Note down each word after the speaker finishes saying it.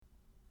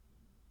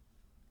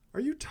Are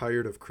you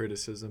tired of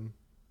criticism?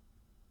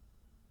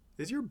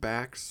 Is your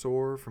back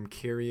sore from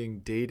carrying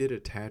dated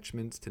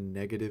attachments to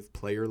negative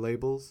player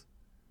labels?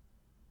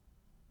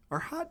 Are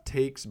hot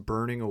takes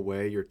burning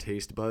away your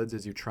taste buds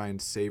as you try and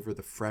savor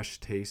the fresh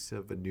taste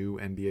of a new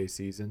NBA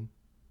season?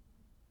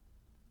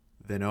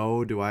 Then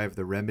oh, do I have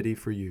the remedy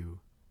for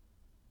you.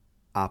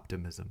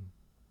 Optimism.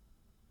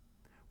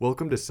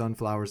 Welcome to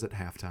Sunflowers at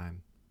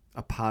Halftime,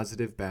 a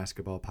positive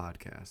basketball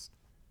podcast,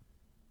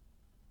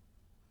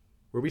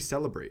 where we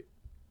celebrate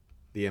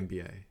the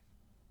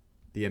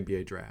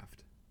NBA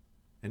draft,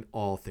 and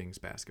all things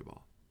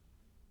basketball.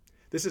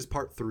 This is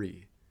part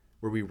 3,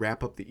 where we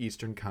wrap up the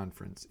Eastern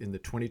Conference in the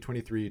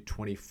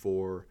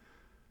 2023-24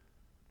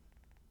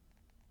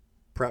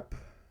 prep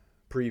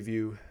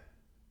preview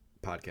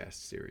podcast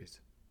series.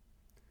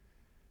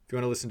 If you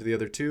want to listen to the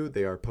other two,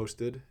 they are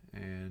posted,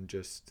 and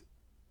just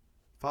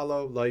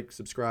follow, like,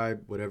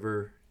 subscribe,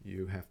 whatever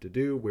you have to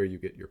do where you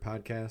get your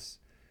podcasts,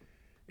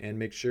 and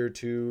make sure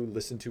to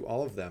listen to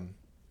all of them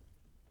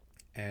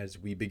as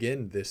we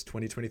begin this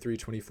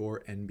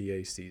 2023-24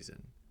 NBA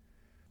season.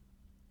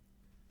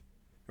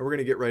 And we're going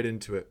to get right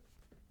into it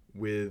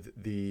with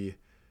the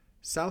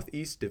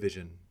Southeast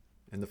Division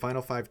and the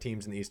final 5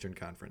 teams in the Eastern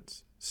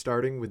Conference,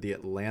 starting with the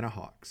Atlanta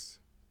Hawks.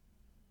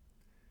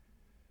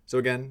 So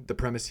again, the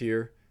premise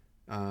here,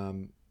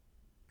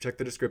 check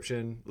the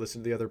description,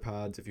 listen to the other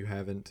pods if you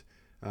haven't,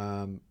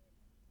 how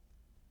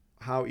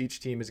each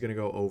team is going to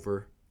go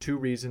over 2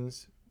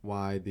 reasons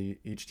why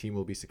each team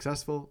will be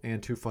successful,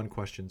 and 2 fun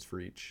questions for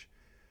each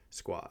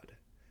squad.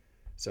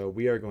 So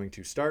we are going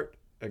to start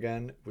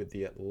again with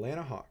the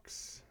Atlanta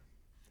Hawks.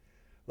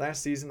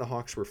 Last season, the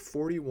Hawks were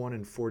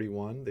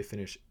 41-41.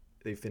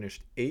 They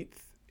finished 8th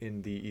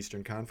in the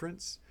Eastern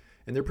Conference,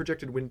 and their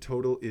projected win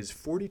total is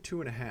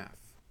 42.5.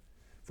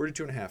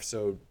 42.5,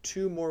 so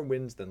 2 more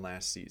wins than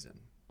last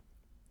season.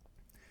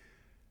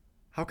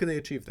 How can they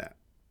achieve that?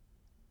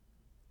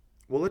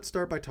 Well, let's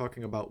start by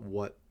talking about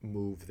what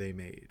move they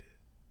made.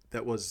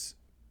 That was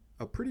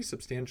a pretty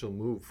substantial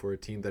move for a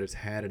team that has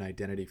had an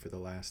identity for the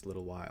last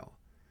little while.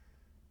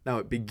 Now,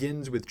 it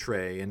begins with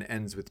Trae and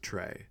ends with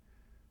Trae,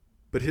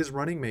 but his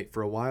running mate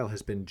for a while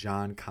has been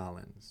John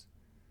Collins.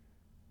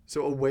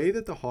 So a way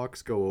that the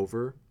Hawks go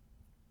over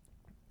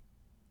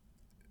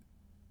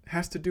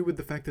has to do with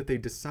the fact that they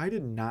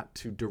decided not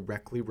to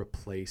directly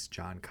replace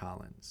John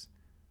Collins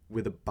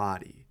with a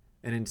body,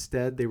 and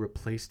instead they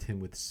replaced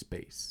him with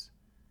space.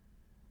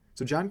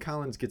 So John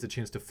Collins gets a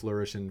chance to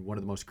flourish in one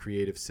of the most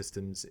creative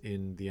systems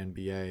in the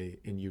NBA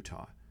in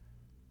Utah.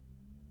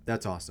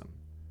 That's awesome.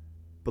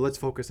 But let's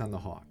focus on the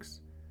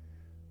Hawks.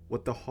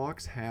 What the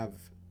Hawks have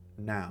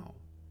now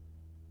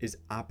is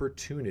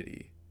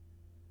opportunity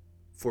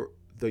for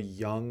the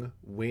young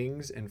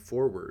wings and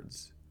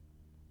forwards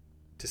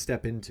to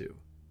step into.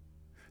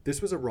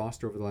 This was a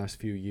roster over the last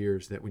few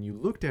years that when you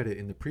looked at it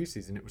in the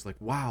preseason, it was like,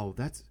 wow,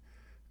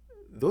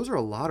 those are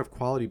a lot of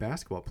quality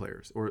basketball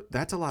players, or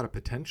that's a lot of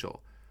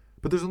potential.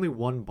 But there's only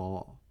one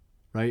ball,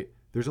 right?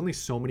 There's only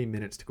so many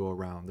minutes to go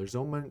around. There's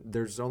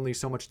only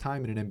so much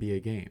time in an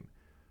NBA game.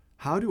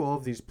 How do all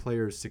of these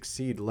players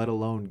succeed, let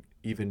alone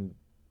even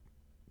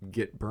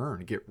get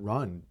burned, get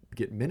run,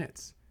 get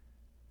minutes?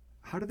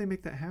 How do they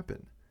make that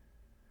happen?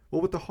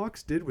 Well, what the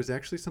Hawks did was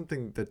actually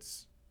something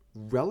that's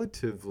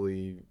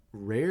relatively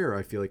rare,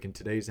 I feel like, in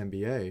today's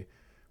NBA,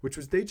 which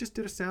was they just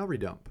did a salary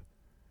dump.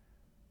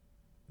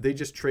 They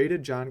just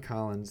traded John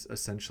Collins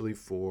essentially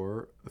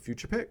for a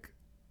future pick.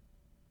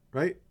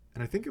 Right?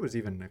 And I think it was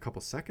even a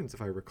couple seconds,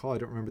 if I recall. I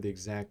don't remember the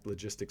exact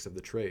logistics of the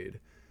trade.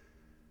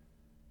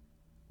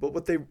 But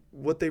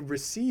what they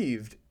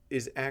received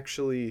is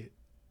actually,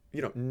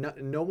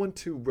 no one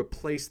to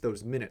replace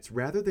those minutes.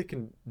 Rather, they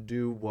can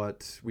do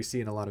what we see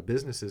in a lot of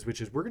businesses,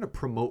 which is we're going to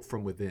promote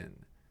from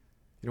within.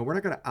 We're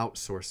not going to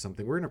outsource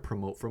something. We're going to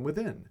promote from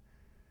within.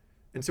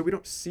 And so we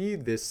don't see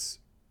this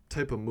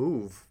type of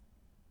move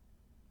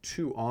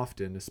too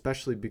often,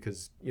 especially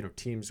because,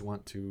 teams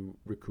want to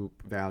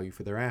recoup value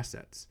for their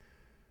assets.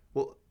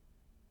 Well,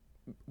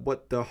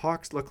 what the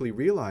Hawks luckily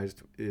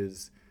realized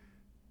is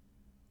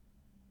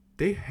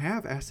they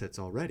have assets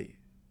already.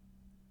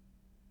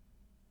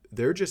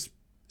 They're just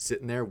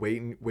sitting there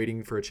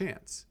waiting for a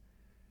chance.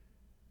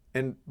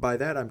 And by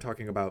that, I'm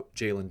talking about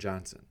Jalen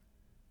Johnson.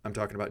 I'm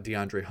talking about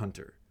DeAndre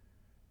Hunter.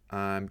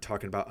 I'm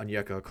talking about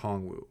Onyeka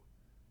Okongwu.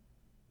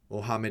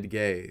 Mohamed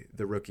Gay,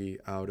 the rookie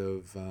out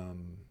of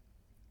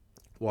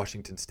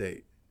Washington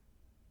State.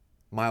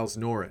 Miles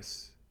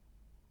Norris,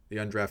 the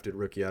undrafted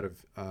rookie out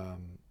of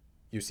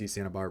UC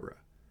Santa Barbara.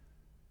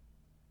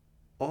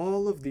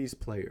 All of these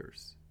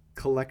players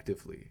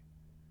collectively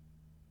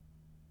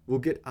will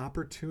get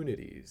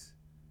opportunities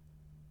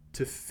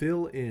to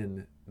fill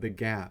in the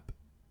gap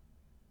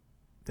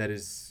that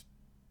is,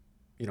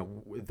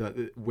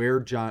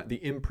 the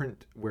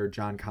imprint where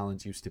John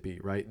Collins used to be,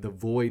 right? The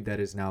void that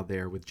is now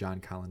there with John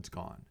Collins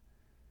gone.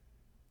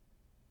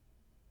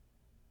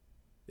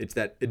 It's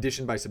that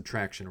addition by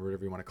subtraction, or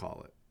whatever you want to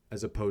call it,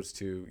 as opposed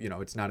to,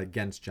 it's not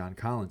against John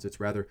Collins. It's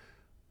rather,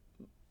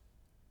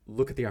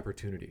 look at the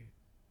opportunity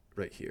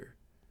right here.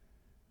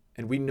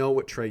 And we know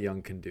what Trae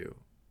Young can do.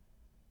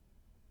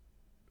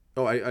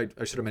 Oh, I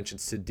should have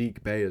mentioned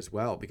Saddiq Bey as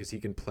well, because he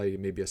can play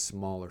maybe a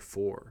smaller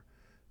four,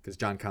 because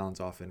John Collins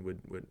often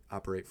would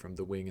operate from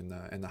the wing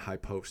and the high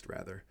post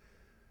rather.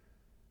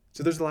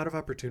 So there's a lot of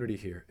opportunity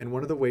here. And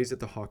one of the ways that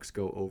the Hawks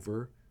go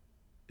over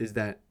is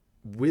that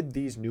with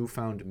these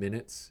newfound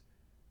minutes,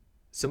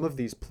 some of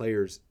these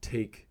players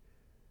take,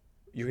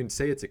 you can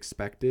say it's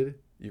expected,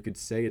 you could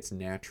say it's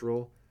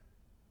natural,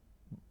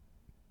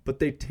 but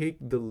they take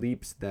the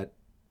leaps that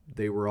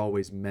they were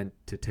always meant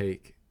to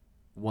take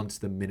once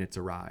the minutes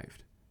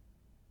arrived.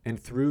 And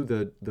through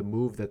the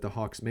move that the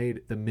Hawks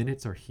made, the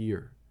minutes are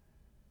here.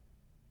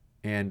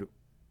 And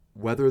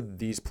whether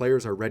these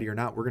players are ready or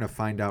not, we're going to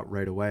find out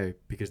right away,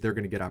 because they're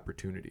going to get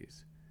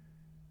opportunities.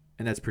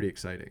 And that's pretty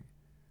exciting.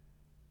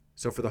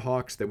 So for the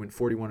Hawks that went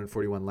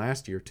 41-41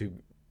 last year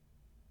to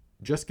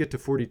just get to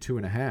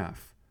 42.5,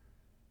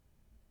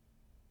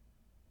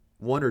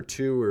 one or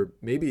two or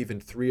maybe even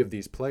three of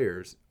these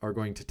players are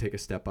going to take a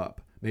step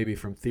up, maybe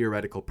from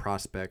theoretical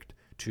prospect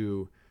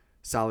to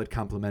solid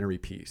complementary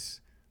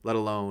piece, let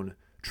alone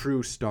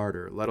true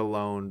starter, let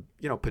alone,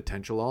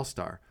 potential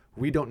all-star.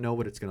 We don't know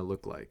what it's going to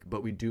look like,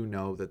 but we do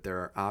know that there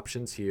are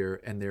options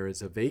here and there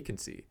is a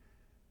vacancy.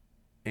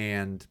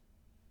 And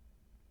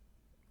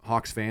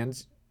Hawks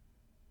fans,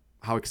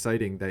 how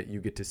exciting that you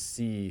get to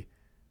see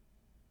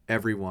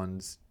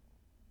everyone's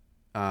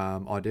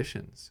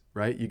auditions,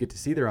 right? You get to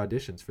see their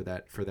auditions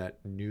for that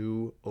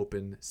new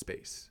open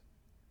space,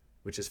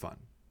 which is fun.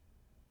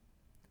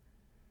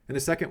 And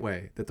the second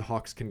way that the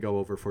Hawks can go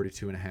over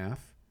 42.5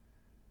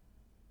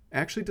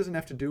 actually doesn't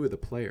have to do with the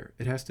player.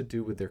 It has to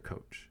do with their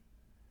coach.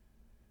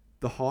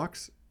 The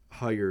Hawks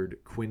hired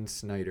Quinn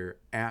Snyder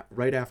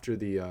right after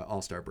the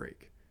All-Star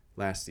break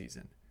last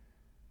season.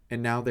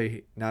 And now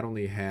they not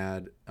only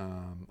had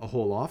a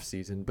whole off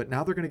season, but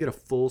now they're going to get a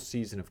full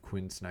season of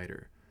Quinn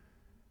Snyder.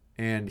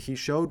 And he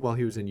showed while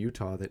he was in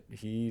Utah that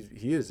he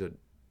is a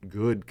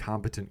good,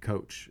 competent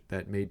coach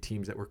that made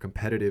teams that were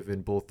competitive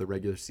in both the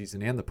regular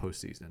season and the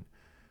postseason.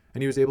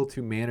 And he was able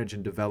to manage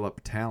and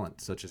develop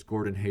talent such as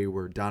Gordon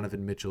Hayward,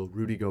 Donovan Mitchell,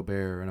 Rudy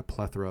Gobert, and a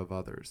plethora of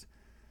others.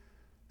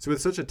 So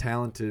with such a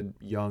talented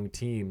young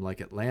team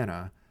like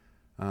Atlanta,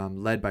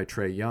 led by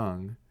Trae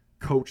Young,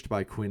 coached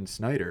by Quinn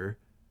Snyder,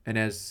 and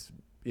as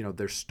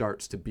there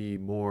starts to be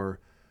more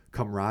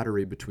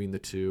camaraderie between the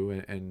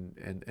two,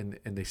 and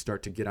they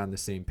start to get on the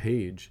same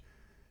page,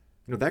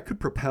 that could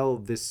propel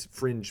this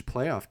fringe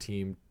playoff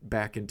team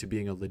back into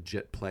being a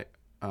legit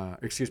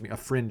a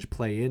fringe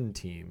play-in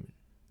team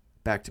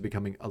back to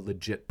becoming a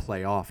legit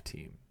playoff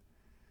team.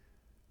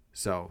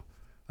 So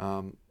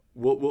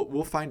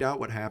we'll find out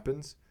what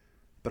happens,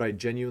 but I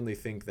genuinely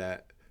think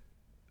that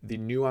the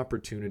new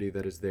opportunity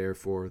that is there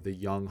for the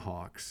young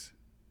Hawks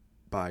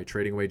by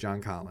trading away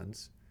John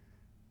Collins,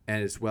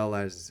 and as well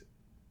as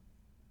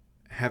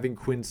having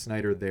Quinn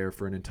Snyder there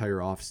for an entire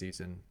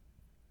offseason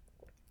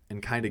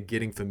and kind of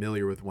getting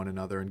familiar with one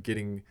another and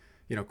getting,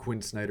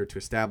 Quinn Snyder to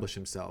establish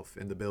himself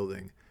in the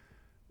building.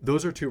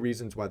 Those are two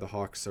reasons why the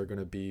Hawks are going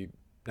to be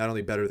not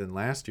only better than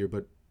last year,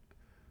 but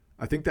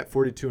I think that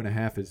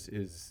 42.5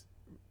 is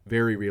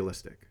very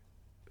realistic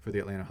for the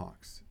Atlanta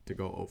Hawks to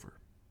go over.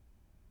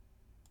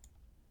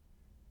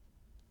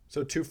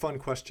 So 2 fun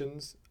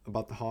questions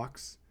about the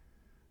Hawks.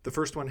 The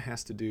first one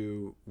has to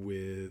do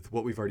with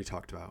what we've already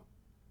talked about,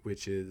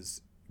 which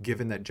is,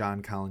 given that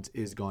John Collins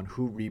is gone,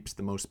 who reaps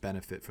the most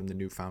benefit from the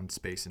newfound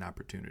space and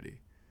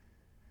opportunity?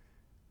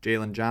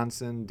 Jalen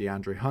Johnson,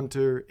 DeAndre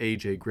Hunter,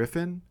 AJ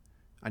Griffin,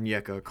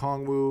 Onyeka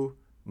Okongwu,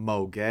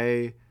 Mo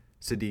Gay,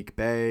 Saddiq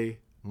Bey,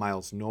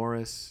 Miles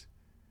Norris.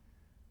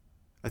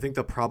 I think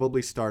they'll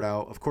probably start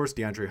out, of course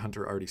DeAndre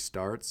Hunter already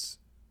starts,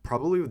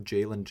 probably with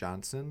Jalen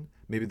Johnson.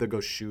 Maybe they'll go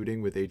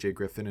shooting with AJ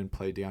Griffin and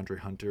play DeAndre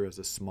Hunter as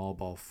a small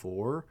ball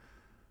 4.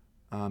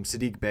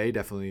 Saddiq Bey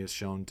definitely has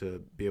shown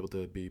to be able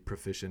to be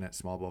proficient at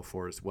small ball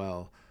 4 as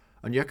well.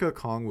 Onyeka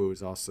Okongwu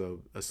is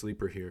also a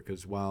sleeper here,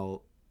 because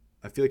while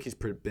I feel like he's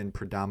been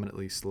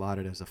predominantly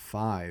slotted as a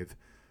 5,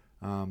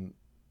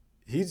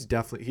 he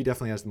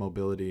definitely has the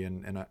mobility,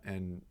 and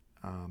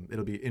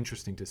it'll be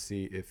interesting to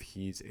see if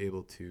he's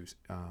able to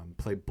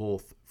play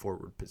both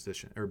forward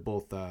position or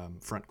both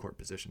front court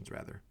positions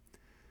rather.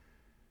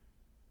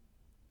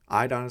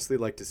 I'd honestly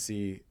like to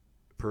see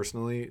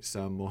personally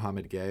some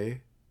Mohamed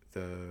Gay,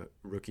 the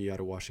rookie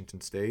out of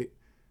Washington State.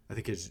 I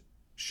think his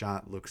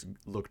shot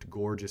looked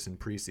gorgeous in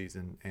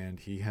preseason, and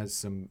he has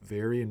some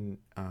very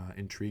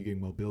intriguing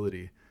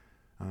mobility.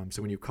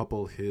 So when you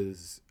couple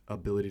his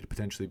ability to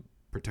potentially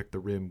protect the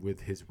rim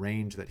with his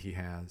range that he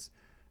has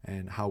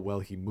and how well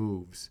he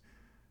moves,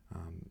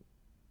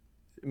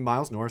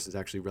 Miles Norris is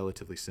actually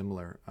relatively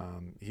similar.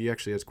 He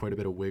actually has quite a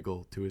bit of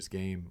wiggle to his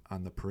game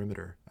on the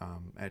perimeter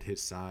at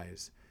his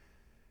size,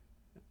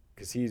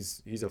 because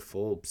he's a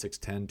full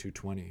 6'10",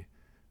 220.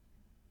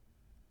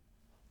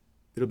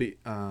 It'll be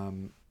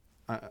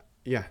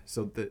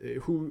So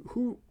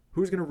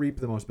who's going to reap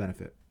the most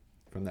benefit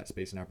from that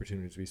space and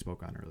opportunities we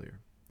spoke on earlier?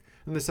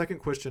 And the second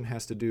question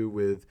has to do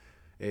with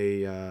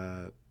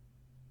a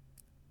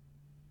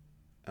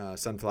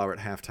Sunflower at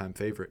halftime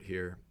favorite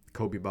here,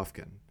 Kobe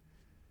Buffkin.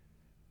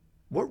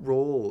 What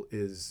role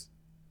is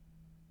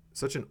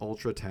such an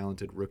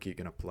ultra-talented rookie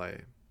going to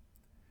play?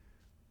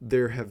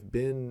 There have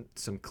been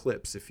some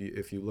clips, if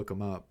you look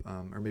them up,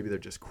 or maybe they're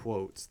just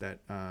quotes, that,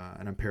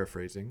 and I'm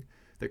paraphrasing,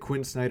 that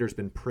Quinn Snyder's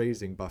been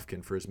praising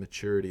Buffkin for his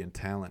maturity and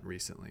talent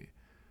recently.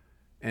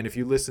 And if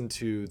you listen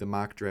to the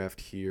mock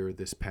draft here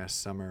this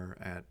past summer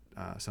at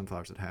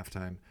Sunflowers at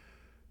halftime,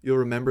 you'll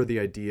remember the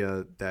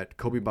idea that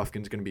Kobe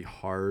Buffkin's going to be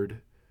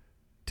hard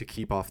to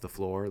keep off the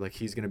floor. Like,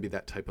 he's going to be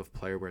that type of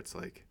player where it's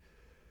like,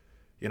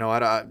 you know,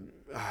 I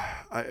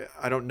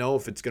don't know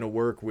if it's going to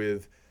work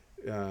with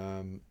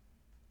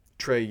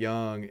Trae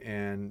Young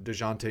and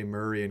DeJounte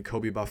Murray and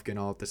Kobe Buffkin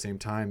all at the same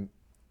time,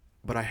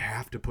 but I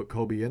have to put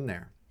Kobe in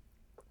there.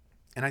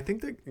 And I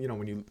think that, you know,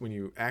 when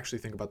you actually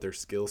think about their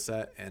skill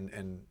set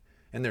and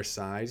their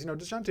size, you know,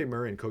 DeJounte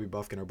Murray and Kobe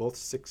Buffkin are both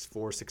 6'4",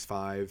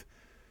 6'5",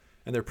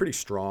 and they're pretty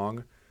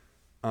strong.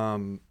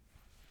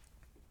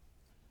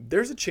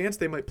 There's a chance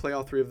they might play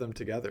all three of them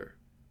together.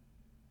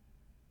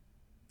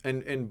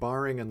 And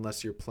barring,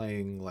 unless you're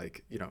playing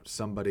like, you know,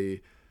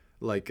 somebody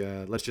like,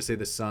 let's just say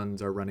the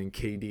Suns are running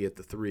KD at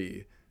the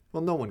 3.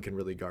 Well, no one can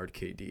really guard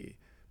KD.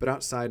 But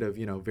outside of,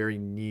 you know, very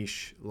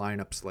niche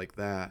lineups like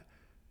that,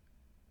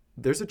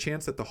 there's a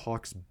chance that the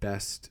Hawks'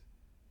 best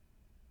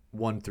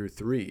 1 through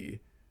 3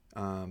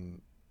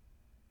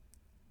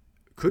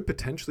 could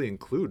potentially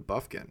include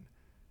Buffkin.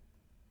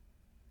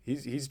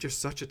 He's just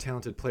such a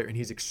talented player, and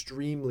he's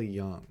extremely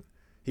young.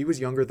 He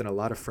was younger than a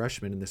lot of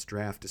freshmen in this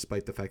draft,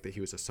 despite the fact that he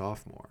was a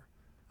sophomore,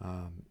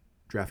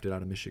 drafted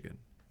out of Michigan.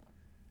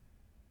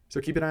 So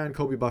keep an eye on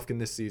Kobe Buffkin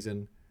this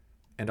season,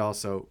 and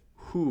also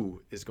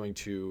who is going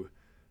to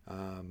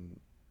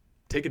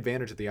take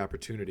advantage of the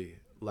opportunity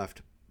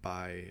left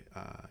by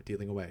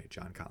dealing away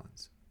John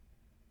Collins.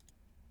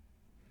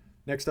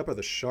 Next up are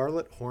the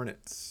Charlotte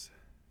Hornets.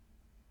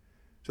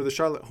 So the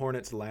Charlotte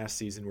Hornets last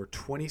season were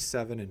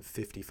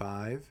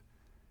 27-55,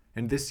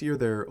 and this year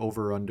their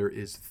over-under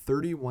is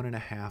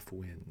 31.5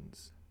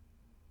 wins.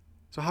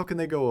 So how can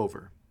they go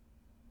over?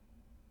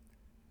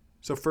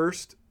 So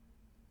first,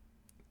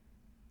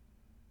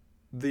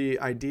 the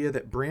idea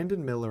that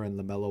Brandon Miller and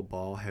LaMelo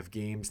Ball have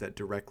games that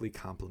directly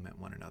complement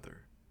one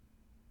another.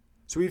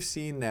 So we've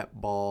seen that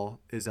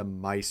Ball is a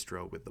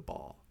maestro with the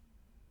ball,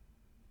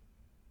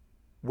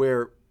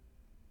 where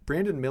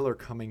Brandon Miller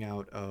coming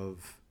out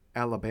of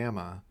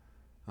Alabama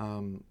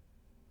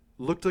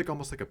looked like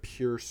almost like a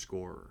pure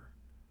scorer.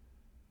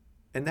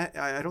 And that,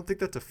 I don't think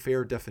that's a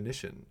fair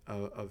definition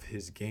of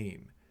his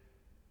game.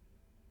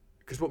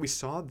 Because what we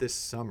saw this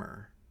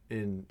summer,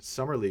 in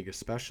Summer League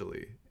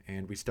especially,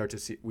 and we started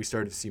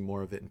to see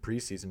more of it in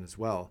preseason as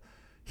well,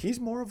 he's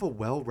more of a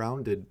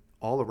well-rounded,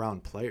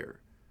 all-around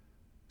player.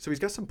 So he's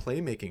got some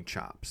playmaking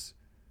chops.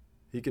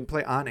 He can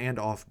play on and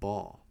off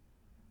ball.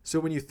 So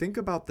when you think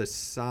about the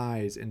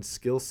size and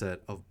skill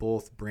set of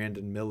both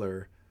Brandon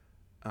Miller,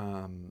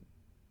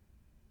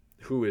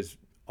 who is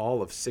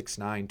all of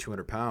 6'9",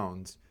 200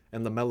 pounds,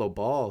 and LaMelo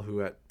Ball,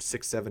 who at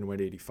 6'7",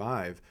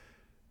 185,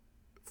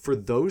 for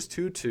those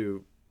two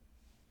to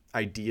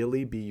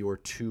ideally be your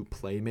two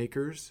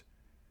playmakers,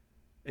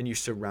 and you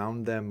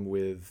surround them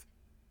with,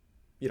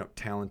 you know,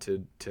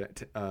 talented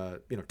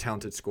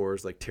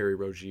scorers like Terry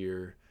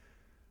Rozier,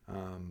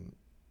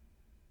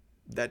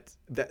 that's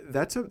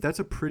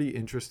a pretty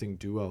interesting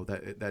duo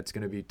that's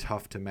going to be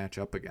tough to match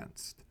up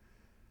against.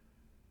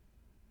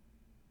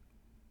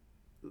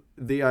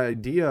 The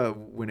idea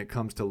when it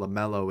comes to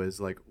LaMelo is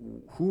like,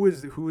 who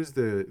is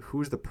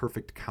the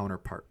perfect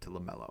counterpart to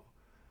LaMelo?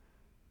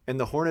 And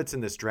the Hornets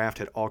in this draft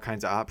had all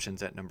kinds of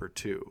options at number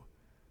 2.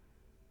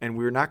 And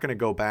we're not going to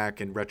go back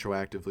and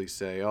retroactively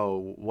say,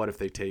 oh, what if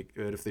they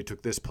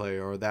took this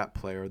player or that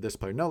player or this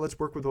player? No, let's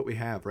work with what we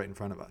have right in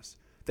front of us.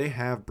 They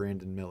have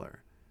Brandon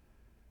Miller.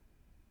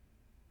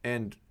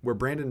 And where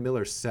Brandon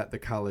Miller set the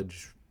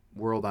college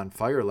world on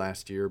fire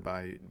last year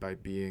by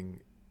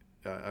being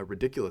a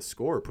ridiculous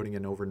scorer, putting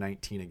in over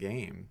 19 a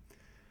game,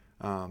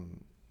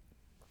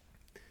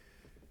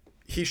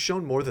 he's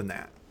shown more than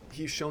that.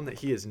 He's shown that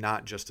he is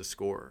not just a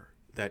scorer,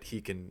 that he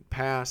can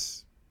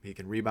pass, he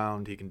can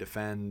rebound, he can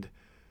defend.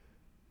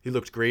 He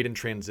looked great in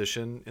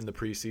transition in the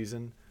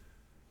preseason.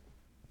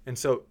 And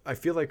so I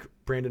feel like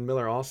Brandon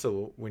Miller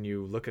also, when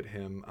you look at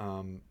him,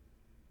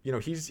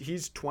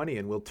 he's 20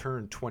 and will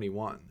turn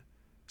 21.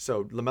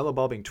 So LaMelo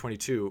Ball being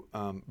 22,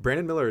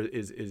 Brandon Miller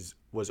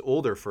was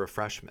older for a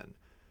freshman.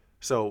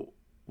 So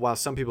while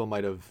some people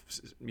might have,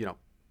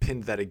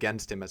 pinned that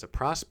against him as a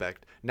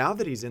prospect, now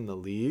that he's in the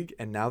league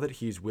and now that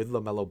he's with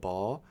LaMelo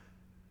Ball,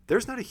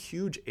 there's not a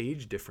huge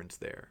age difference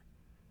there.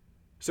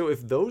 So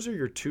if those are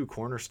your two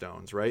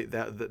cornerstones, right,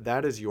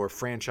 that is your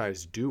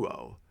franchise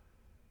duo.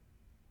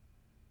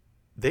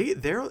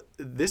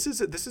 This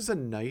is a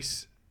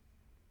nice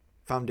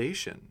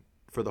foundation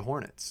for the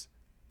Hornets.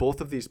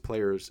 Both of these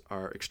players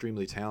are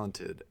extremely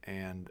talented,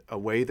 and a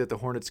way that the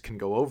Hornets can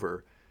go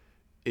over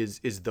is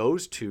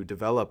those two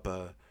develop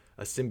a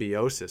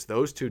symbiosis.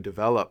 Those two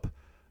develop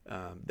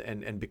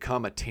and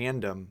become a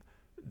tandem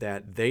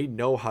that they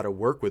know how to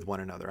work with one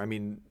another. I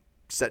mean,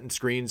 setting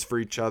screens for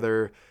each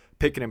other,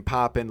 picking and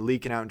popping,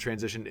 leaking out in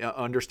transition,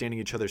 understanding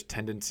each other's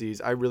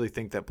tendencies. I really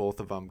think that both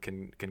of them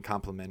can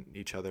complement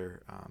each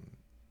other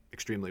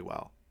extremely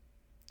well.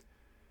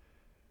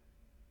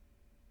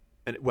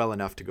 And well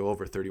enough to go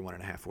over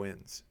 31.5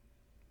 wins.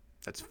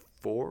 That's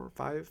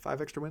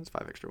five extra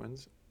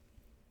wins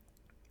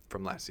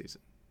from last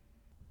season.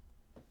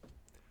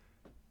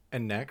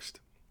 And next,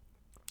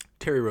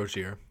 Terry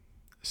Rozier.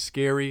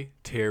 Scary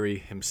Terry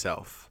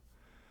himself.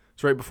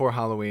 It's right before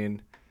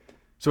Halloween,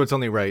 so it's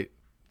only right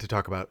to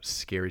talk about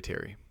Scary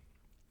Terry.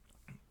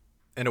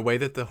 And a way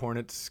that the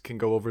Hornets can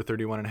go over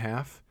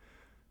 31.5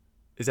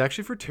 is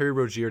actually for Terry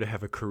Rozier to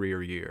have a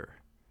career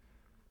year.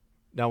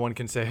 Now one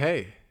can say,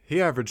 hey,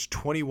 he averaged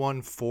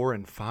 21, 4,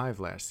 and 5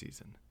 last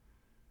season.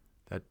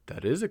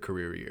 That is a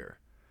career year.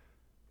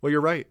 Well,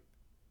 you're right.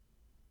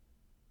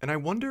 And I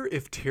wonder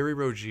if Terry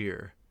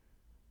Rozier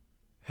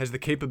has the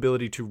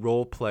capability to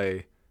role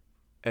play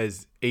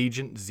as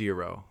Agent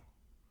Zero,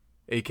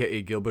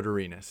 a.k.a. Gilbert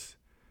Arenas,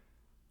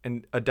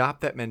 and adopt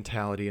that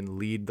mentality and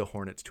lead the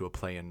Hornets to a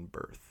play-in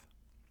berth.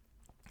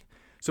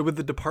 So with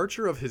the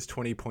departure of his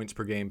 20 points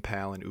per game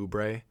pal in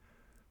Oubre,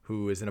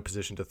 who is in a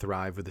position to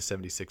thrive with the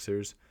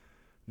 76ers,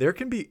 there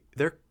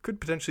could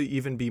potentially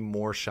even be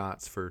more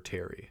shots for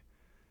Terry.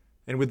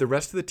 And with the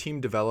rest of the team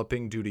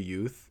developing due to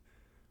youth,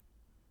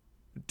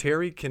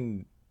 Terry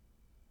can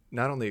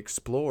not only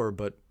explore,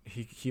 but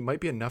he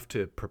might be enough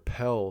to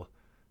propel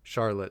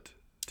Charlotte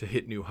to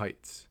hit new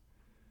heights.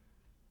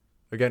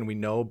 Again, we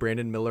know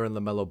Brandon Miller and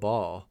LaMelo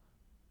Ball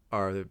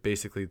are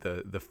basically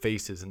the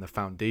faces and the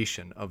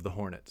foundation of the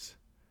Hornets.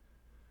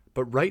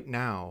 But right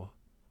now,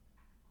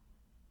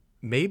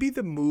 maybe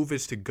the move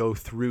is to go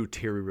through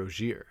Terry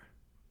Rozier.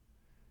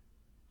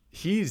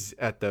 He's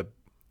at the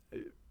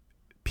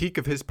peak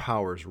of his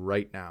powers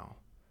right now.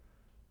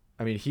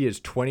 I mean, he is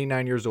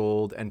 29 years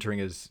old, entering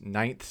his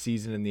 9th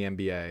season in the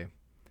NBA,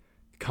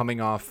 coming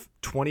off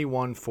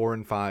 21, 4,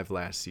 and 5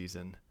 last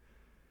season.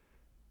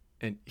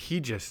 And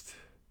he's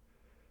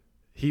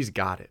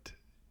got it.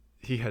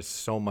 He has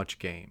so much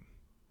game.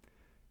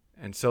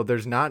 And so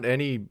there's not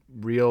any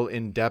real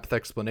in-depth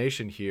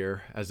explanation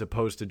here, as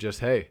opposed to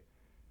just, hey,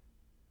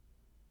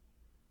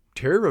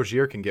 Terry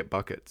Rozier can get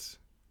buckets.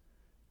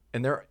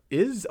 And there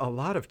is a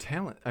lot of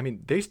talent. I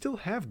mean, they still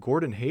have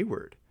Gordon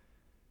Hayward.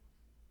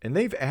 And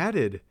they've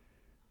added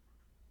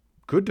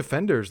good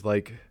defenders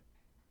like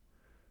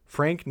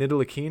Frank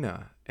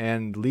Ntilikina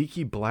and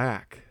Leaky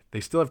Black. They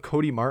still have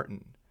Cody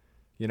Martin.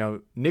 You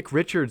know, Nick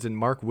Richards and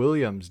Mark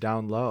Williams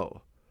down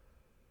low.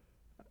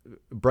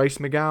 Bryce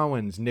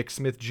McGowan's, Nick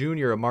Smith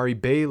Jr., Amari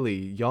Bailey,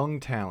 young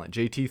talent,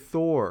 JT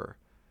Thor,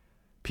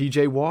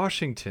 PJ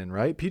Washington,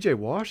 right? PJ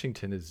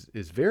Washington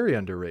is very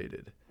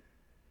underrated.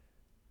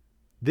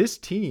 This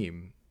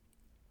team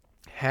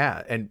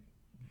and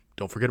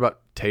don't forget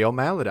about Teo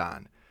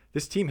Maledon.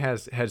 This team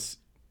has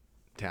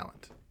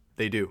talent.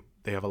 They do.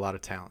 They have a lot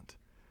of talent.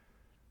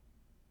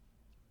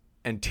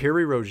 And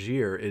Terry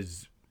Rozier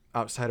is,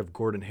 outside of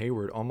Gordon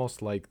Hayward,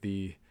 almost like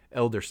the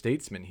elder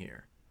statesman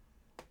here.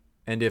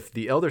 And if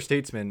the elder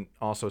statesman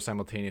also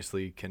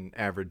simultaneously can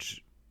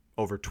average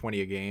over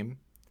 20 a game,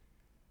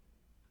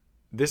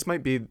 this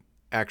might be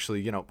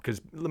actually,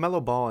 because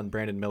LaMelo Ball and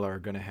Brandon Miller are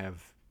going to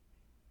have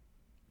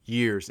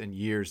years and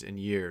years and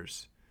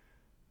years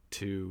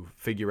to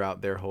figure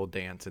out their whole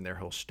dance and their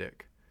whole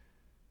shtick.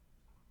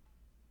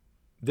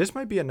 This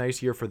might be a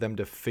nice year for them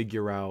to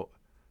figure out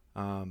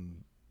not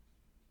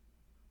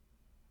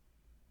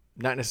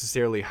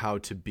necessarily how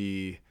to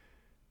be,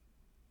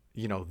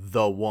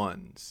 the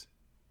ones.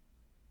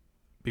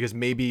 Because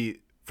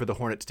maybe for the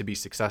Hornets to be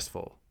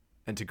successful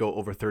and to go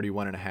over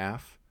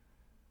 31.5,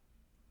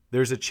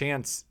 there's a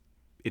chance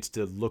it's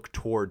to look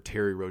toward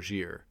Terry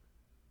Rozier,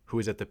 who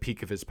is at the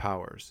peak of his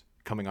powers,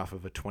 coming off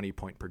of a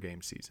 20-point per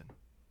game season.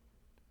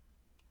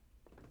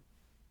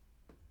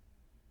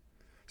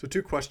 So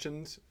 2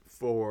 questions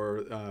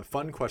for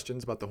fun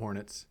questions about the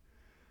Hornets.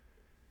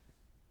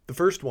 The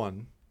first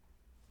one,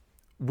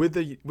 with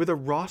a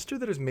roster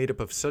that is made up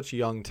of such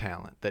young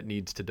talent that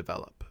needs to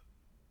develop,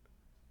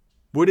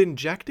 would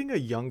injecting a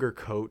younger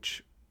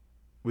coach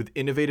with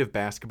innovative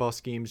basketball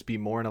schemes be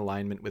more in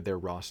alignment with their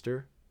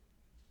roster?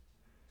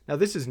 Now,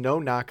 this is no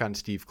knock on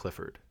Steve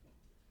Clifford,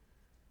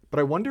 but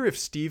I wonder if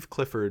Steve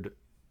Clifford,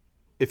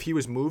 if he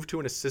was moved to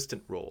an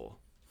assistant role,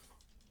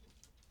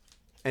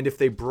 and if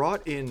they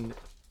brought in,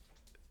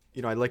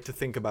 I like to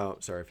think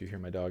about, sorry if you hear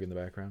my dog in the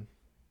background.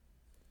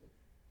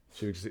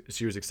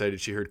 She was excited.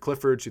 She heard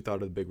Clifford. She thought of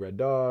the big red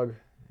dog.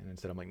 And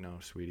instead I'm like, no,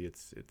 sweetie,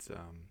 it's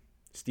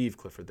Steve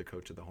Clifford, the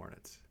coach of the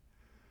Hornets.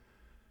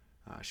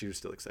 She was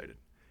still excited.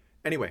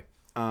 Anyway,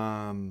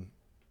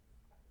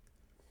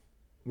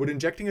 would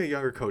injecting a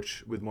younger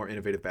coach with more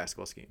innovative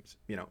basketball schemes,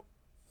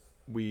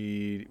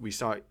 we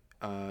saw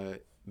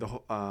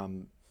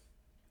the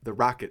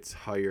Rockets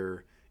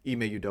hire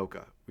Ime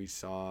Udoka. We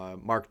saw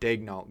Mark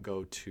Daignault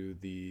go to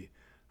the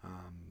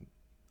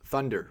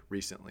Thunder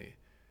recently.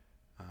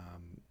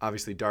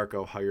 Obviously,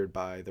 Darko hired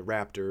by the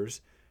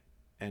Raptors,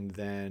 and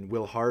then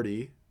Will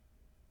Hardy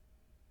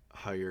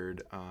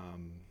hired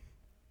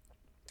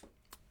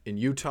in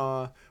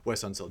Utah,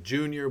 Wes Unseld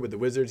Jr. with the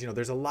Wizards.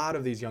 There's a lot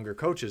of these younger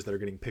coaches that are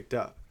getting picked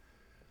up.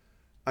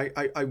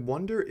 I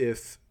wonder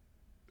if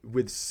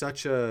with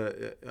such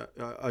a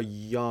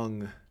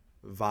young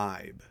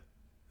vibe,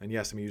 and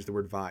yes, I'm going to use the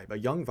word vibe, a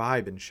young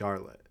vibe in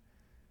Charlotte,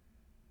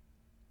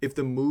 if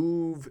the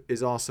move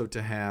is also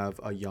to have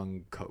a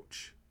young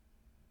coach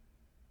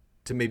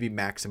to maybe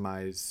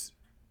maximize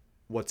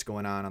what's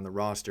going on the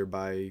roster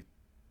by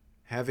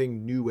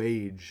having new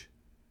age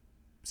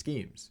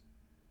schemes.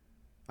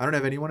 I don't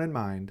have anyone in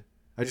mind.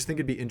 I just think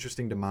it'd be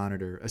interesting to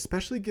monitor,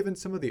 especially given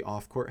some of the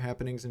off-court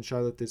happenings in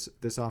Charlotte this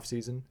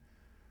offseason.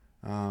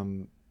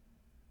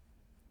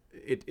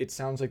 It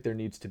sounds like there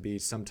needs to be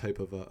some type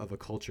of a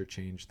culture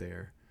change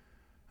there,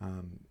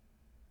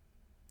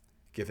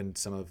 given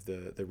some of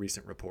the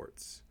recent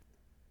reports.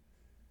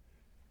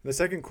 The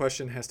second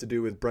question has to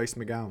do with Bryce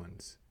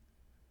McGowens.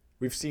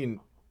 We've seen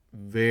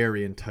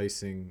very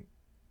enticing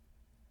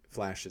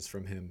flashes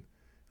from him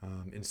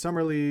in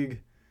Summer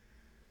League,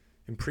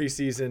 in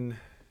preseason.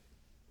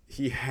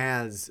 He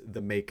has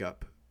the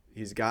makeup.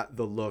 He's got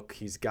the look.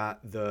 He's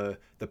got the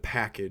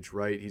package,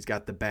 right? He's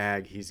got the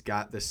bag. He's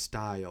got the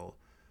style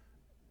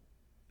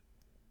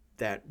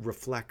that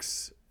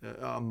reflects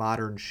a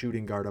modern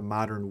shooting guard, a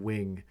modern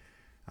wing.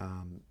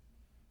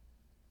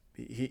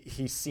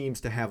 He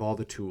seems to have all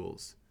the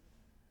tools.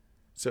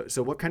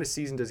 So what kind of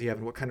season does he have,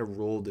 and what kind of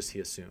role does he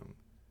assume?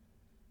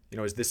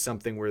 Is this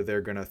something where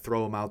they're going to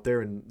throw him out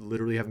there and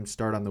literally have him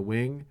start on the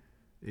wing?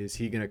 Is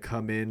he going to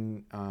come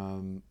in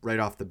right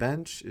off the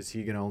bench? Is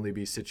he going to only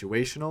be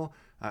situational?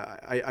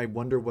 I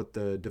wonder what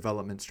the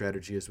development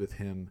strategy is with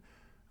him,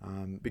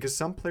 because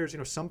some players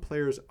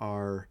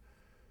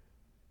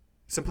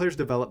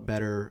develop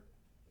better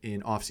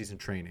in off-season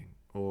training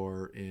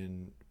or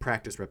in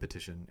practice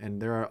repetition,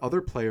 and there are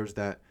other players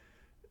that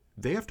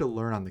they have to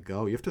learn on the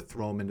go. You have to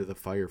throw them into the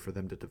fire for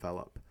them to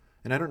develop.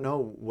 And I don't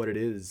know what it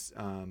is,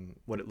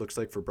 what it looks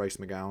like for Bryce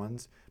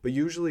McGowens, but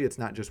usually it's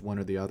not just one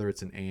or the other,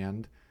 it's an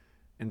and.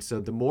 And so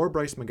the more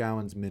Bryce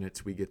McGowens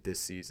minutes we get this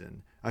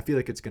season, I feel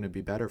like it's going to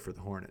be better for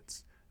the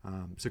Hornets.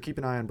 So keep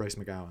an eye on Bryce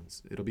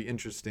McGowens. It'll be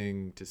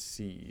interesting to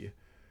see.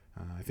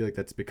 I feel like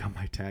that's become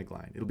my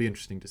tagline. It'll be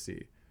interesting to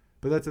see.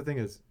 But that's the thing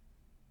is,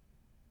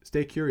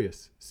 stay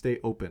curious, stay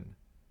open.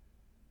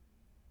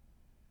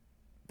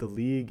 The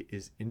league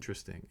is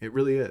interesting. It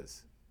really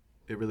is.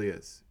 It really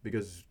is.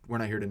 Because we're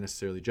not here to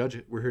necessarily judge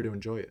it. We're here to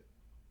enjoy it.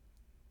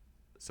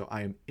 So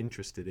I am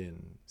interested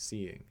in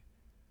seeing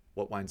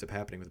what winds up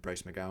happening with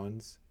Bryce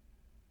McGowens,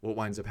 what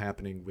winds up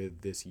happening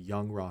with this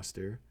young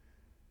roster,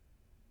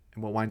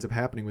 and what winds up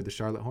happening with the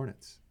Charlotte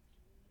Hornets.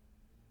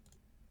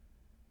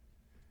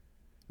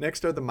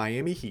 Next are the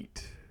Miami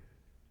Heat.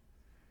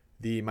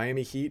 The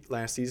Miami Heat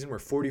last season were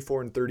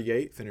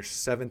 44-38, finished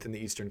 7th in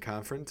the Eastern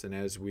Conference, and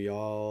as we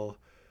all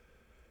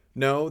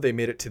know, they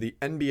made it to the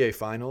NBA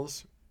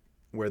Finals,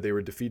 where they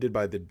were defeated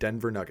by the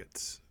Denver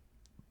Nuggets.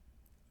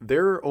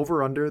 Their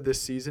over-under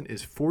this season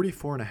is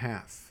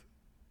 44.5.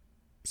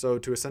 So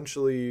to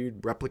essentially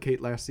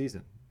replicate last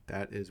season,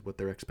 that is what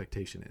their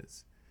expectation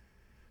is.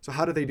 So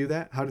how do they do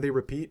that? How do they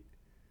repeat?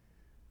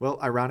 Well,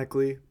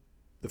 ironically,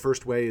 the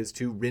first way is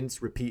to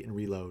rinse, repeat, and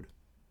reload.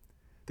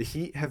 The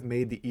Heat have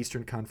made the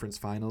Eastern Conference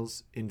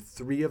Finals in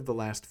 3 of the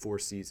last 4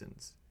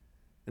 seasons,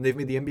 and they've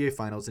made the NBA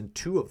Finals in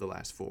 2 of the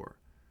last 4,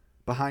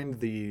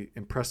 behind the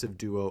impressive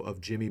duo of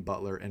Jimmy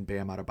Butler and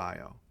Bam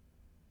Adebayo.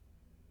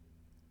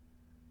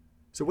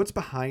 So what's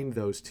behind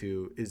those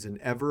two is an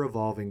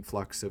ever-evolving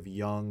flux of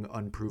young,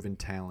 unproven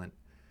talent,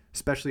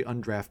 especially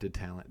undrafted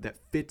talent, that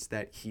fits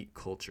that Heat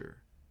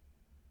culture.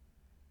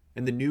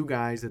 And the new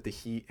guys that the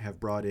Heat have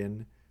brought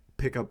in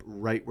pick up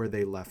right where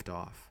they left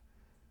off.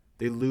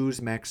 They lose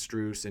Max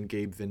Strus and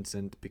Gabe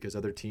Vincent because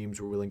other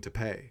teams were willing to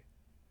pay.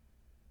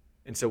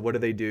 And so what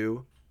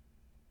do?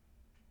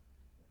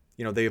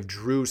 They have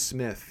Drew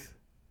Smith,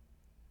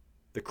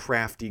 the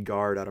crafty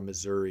guard out of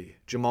Missouri,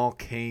 Jamal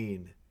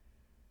Cain,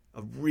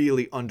 a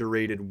really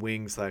underrated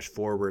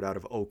wing/forward out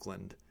of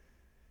Oakland.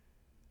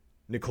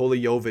 Nikola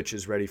Jovic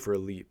is ready for a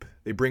leap.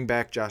 They bring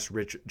back Josh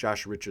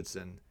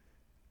Richardson.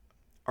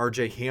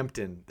 R.J.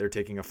 Hampton, they're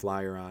taking a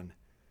flyer on.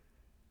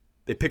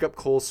 They pick up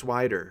Cole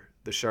Swider,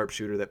 the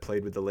sharpshooter that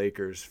played with the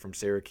Lakers from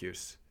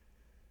Syracuse.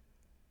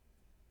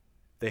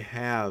 They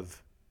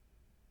have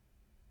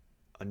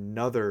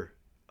another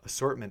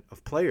assortment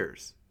of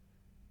players,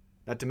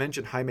 not to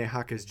mention Jaime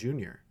Jaquez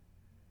Jr.,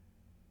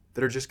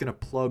 that are just going to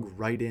plug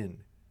right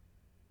in.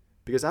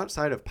 Because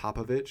outside of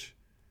Popovich,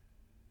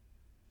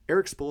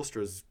 Eric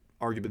Spoelstra is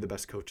arguably the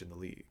best coach in the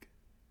league.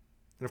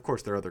 And of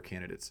course, there are other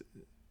candidates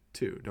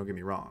too, don't get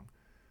me wrong.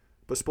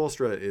 But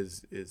Spoelstra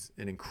is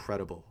an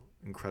incredible,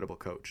 incredible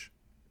coach.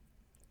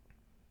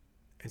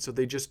 And so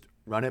they just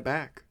run it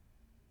back.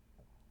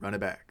 Run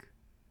it back.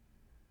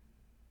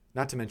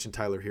 Not to mention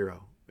Tyler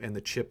Hero and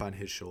the chip on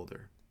his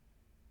shoulder.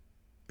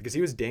 Because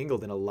he was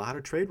dangled in a lot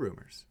of trade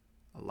rumors.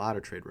 A lot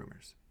of trade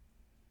rumors.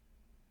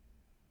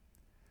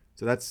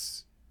 So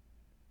that's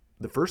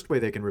the first way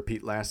they can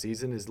repeat last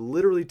season, is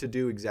literally to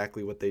do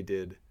exactly what they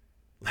did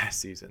last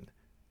season.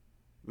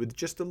 with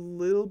just a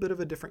little bit of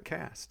a different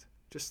cast,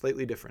 just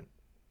slightly different.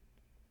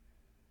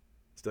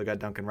 Still got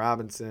Duncan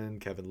Robinson,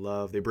 Kevin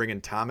Love. They bring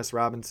in Thomas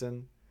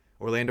Robinson.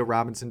 Orlando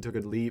Robinson took a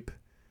leap.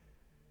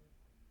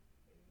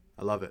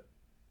 I love it.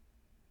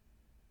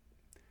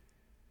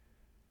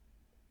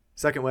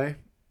 Second way,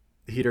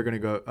 the Heat are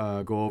going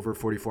to go over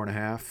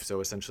 44.5,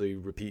 so essentially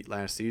repeat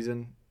last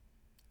season,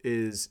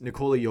 is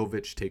Nikola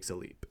Jovic takes a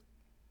leap.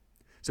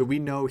 So we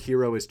know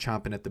Hero is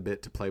chomping at the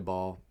bit to play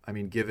ball. I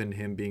mean, given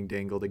him being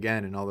dangled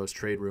again and all those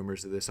trade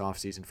rumors of this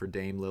offseason for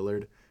Dame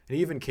Lillard. And he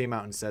even came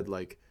out and said,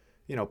 like,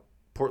 you know,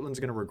 Portland's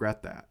going to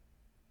regret that.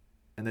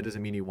 And that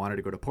doesn't mean he wanted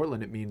to go to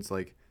Portland. It means,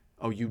 like,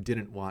 oh, you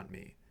didn't want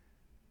me.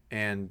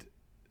 And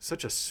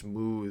such a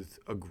smooth,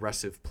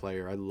 aggressive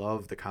player. I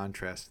love the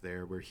contrast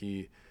there where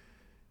he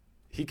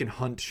can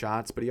hunt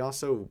shots, but he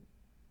also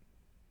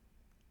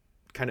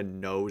kind of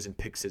knows and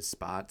picks his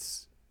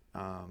spots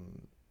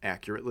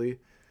accurately.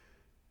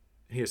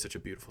 He has such a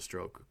beautiful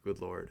stroke,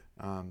 good Lord.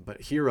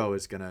 But Hero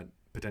is going to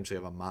potentially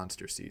have a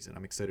monster season.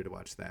 I'm excited to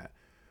watch that.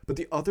 But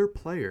the other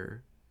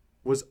player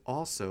was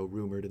also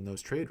rumored in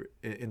those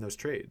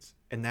trades,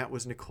 and that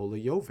was Nikola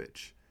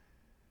Jovic.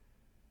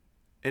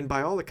 And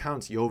by all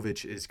accounts,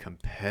 Jovic is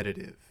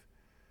competitive.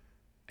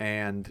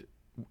 And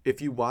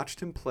if you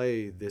watched him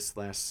play this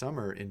last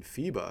summer in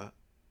FIBA,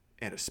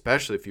 and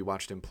especially if you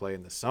watched him play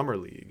in the Summer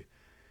League,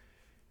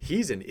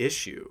 he's an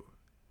issue.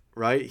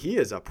 Right? He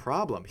is a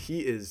problem. He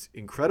is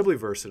incredibly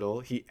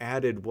versatile. He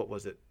added,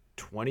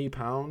 20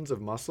 pounds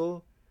of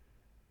muscle?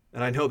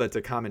 And I know that's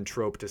a common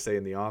trope to say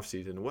in the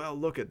offseason. Well,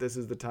 look at this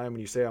is the time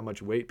when you say how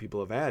much weight people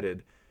have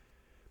added.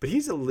 But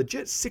he's a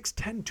legit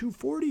 6'10",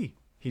 240.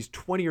 He's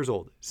 20 years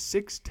old.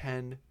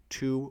 6'10",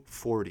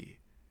 240.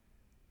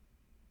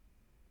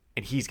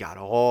 And he's got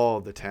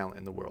all the talent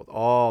in the world,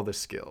 all the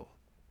skill.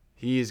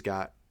 He's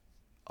got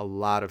a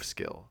lot of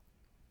skill.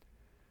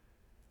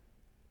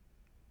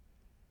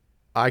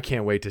 I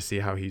can't wait to see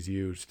how he's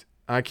used.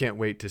 I can't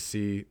wait to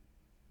see.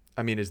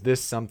 I mean, is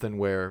this something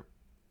where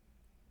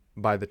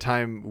by the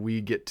time we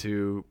get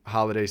to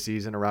holiday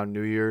season around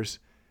New Year's,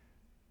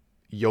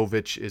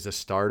 Jovic is a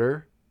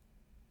starter?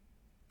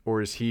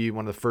 Or is he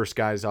one of the first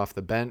guys off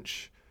the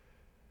bench?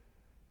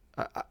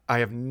 I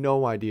have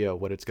no idea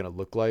what it's going to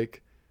look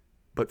like.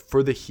 But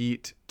for the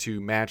Heat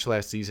to match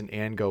last season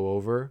and go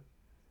over,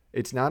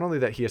 it's not only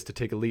that he has to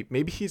take a leap.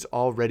 Maybe he's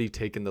already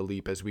taken the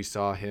leap as we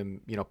saw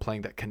him,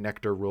 playing that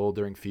connector role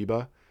during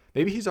FIBA.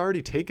 Maybe he's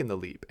already taken the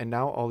leap, and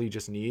now all he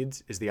just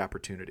needs is the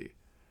opportunity.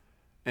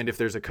 And if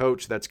there's a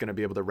coach that's going to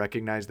be able to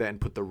recognize that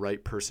and put the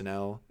right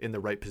personnel in the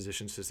right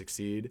positions to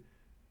succeed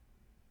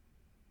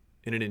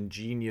in an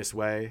ingenious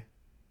way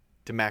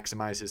to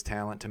maximize his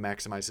talent, to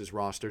maximize his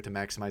roster, to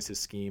maximize his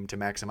scheme, to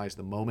maximize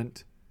the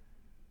moment,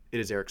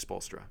 it is Erik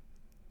Spoelstra.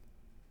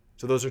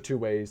 So those are two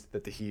ways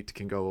that the Heat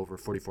can go over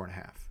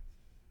 44.5.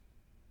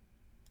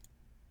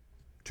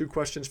 Two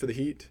questions for the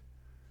Heat.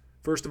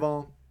 First of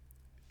all,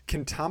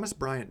 can Thomas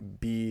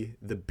Bryant be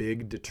the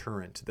big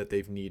deterrent that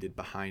they've needed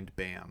behind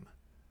Bam?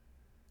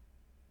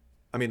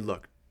 I mean,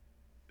 look,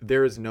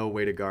 there is no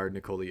way to guard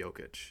Nikola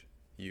Jokic.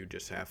 You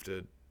just have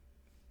to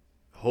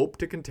hope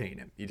to contain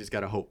him. You just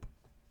got to hope.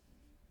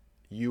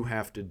 You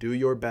have to do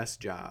your best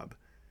job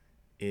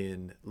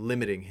in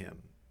limiting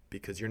him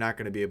because you're not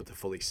going to be able to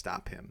fully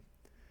stop him.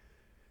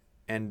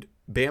 And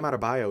Bam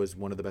Adebayo is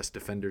one of the best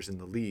defenders in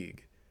the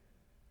league.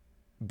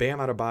 Bam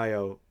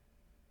Adebayo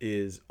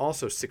is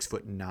also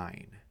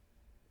 6'9".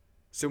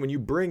 So when you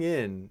bring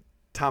in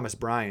Thomas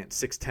Bryant,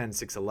 6'10",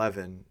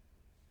 6'11",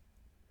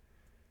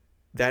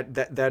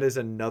 that is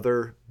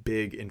another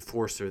big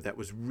enforcer that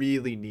was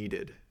really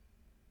needed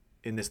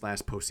in this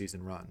last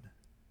postseason run.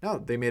 Now,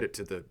 they made it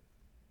to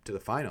the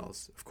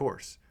finals, of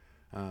course.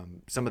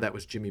 Some of that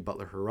was Jimmy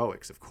Butler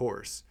heroics, of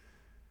course.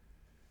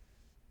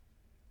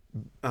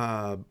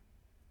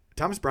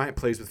 Thomas Bryant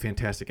plays with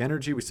fantastic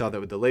energy. We saw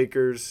that with the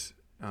Lakers.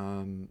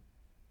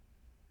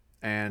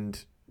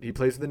 And he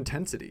plays with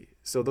intensity.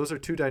 So those are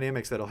two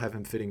dynamics that'll have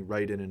him fitting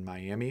right in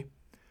Miami.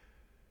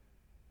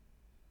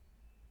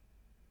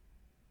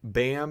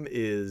 Bam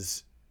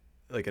is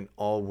like an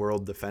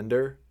all-world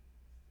defender.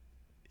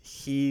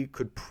 He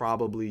could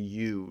probably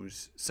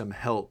use some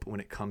help when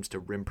it comes to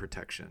rim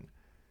protection.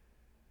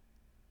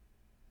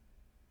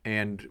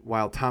 And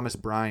while Thomas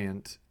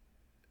Bryant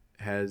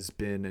has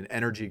been an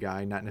energy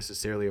guy, not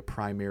necessarily a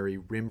primary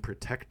rim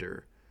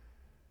protector,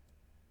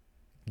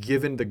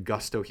 given the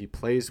gusto he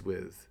plays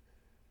with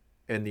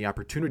and the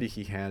opportunity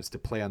he has to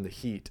play on the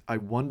Heat, I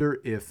wonder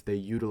if they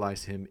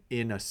utilize him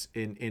in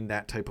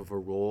that type of a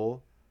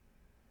role,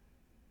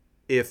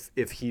 if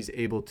he's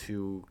able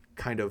to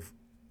kind of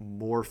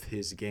morph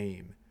his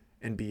game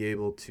and be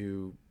able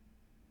to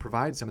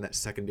provide some of that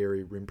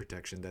secondary rim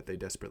protection that they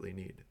desperately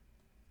need.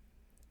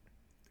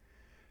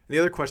 And the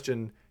other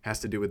question has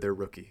to do with their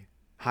rookie,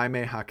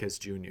 Jaime Jaquez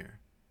Jr.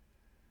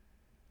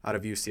 out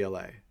of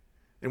UCLA.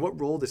 And what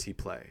role does he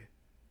play?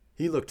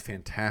 He looked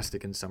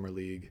fantastic in Summer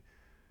League.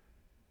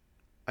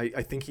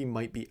 I think he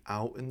might be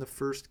out in the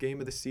first game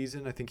of the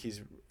season. I think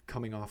he's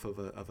coming off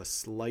of a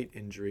slight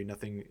injury,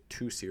 nothing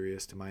too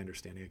serious to my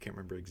understanding. I can't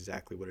remember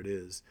exactly what it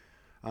is.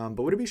 But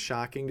would it be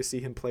shocking to see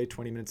him play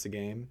 20 minutes a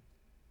game?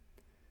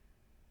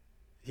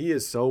 He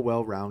is so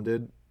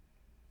well-rounded.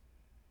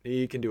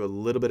 He can do a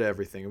little bit of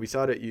everything. We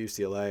saw it at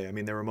UCLA. I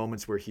mean, there were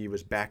moments where he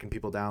was backing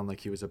people down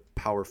like he was a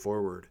power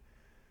forward.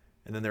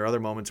 And then there are other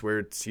moments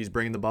where he's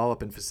bringing the ball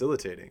up and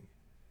facilitating.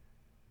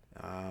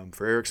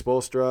 For Erik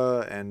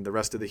Spoelstra and the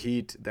rest of the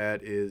Heat,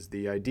 that is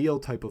the ideal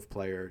type of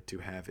player to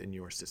have in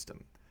your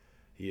system.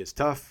 He is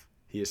tough,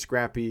 he is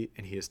scrappy,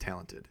 and he is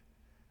talented.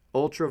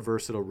 Ultra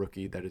versatile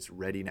rookie that is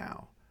ready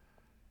now.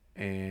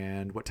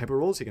 And what type of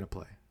role is he going to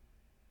play?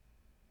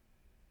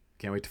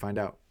 Can't wait to find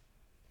out.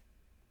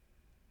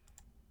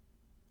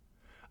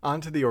 On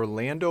to the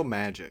Orlando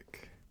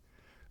Magic.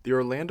 The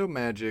Orlando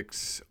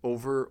Magic's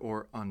over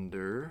or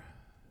under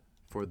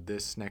for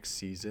this next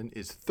season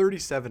is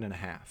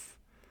 37.5.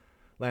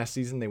 Last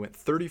season they went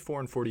 34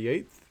 and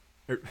 48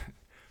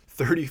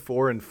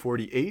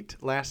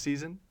 last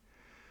season.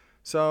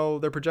 So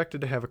they're projected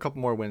to have a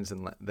couple more wins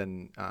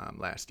than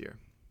last year.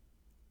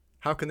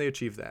 How can they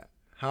achieve that?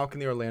 How can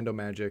the Orlando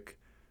Magic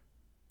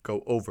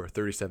go over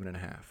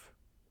 37.5?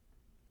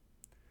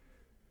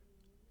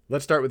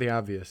 Let's start with the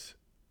obvious.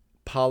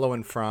 Paolo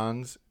and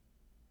Franz,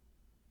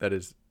 that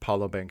is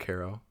Paolo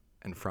Banchero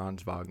and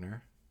Franz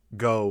Wagner,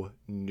 go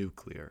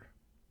nuclear.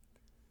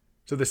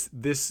 So that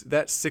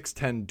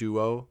 6'10"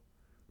 duo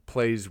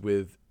plays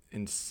with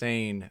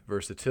insane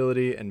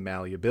versatility and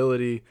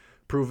malleability,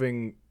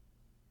 proving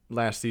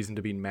last season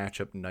to be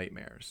matchup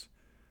nightmares.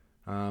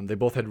 They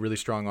both had really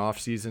strong off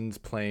seasons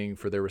playing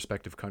for their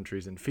respective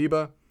countries in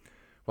FIBA,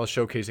 while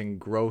showcasing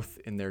growth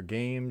in their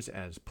games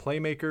as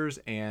playmakers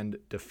and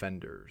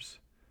defenders.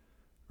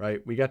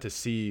 Right? We got to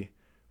see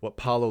what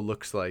Paolo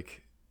looks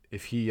like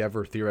if he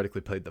ever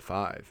theoretically played the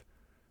 5.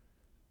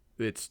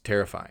 It's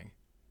terrifying.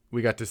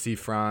 We got to see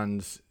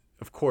Franz,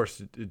 of course,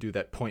 do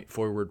that point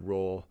forward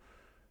role.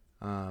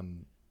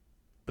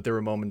 But there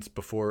were moments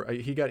before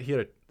he had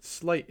a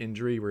slight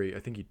injury where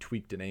I think he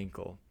tweaked an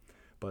ankle.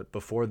 But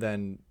before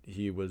then,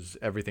 he was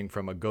everything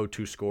from a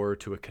go-to scorer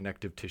to a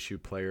connective tissue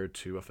player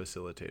to a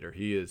facilitator.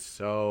 He is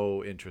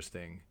so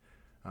interesting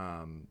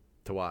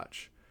to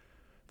watch.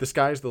 The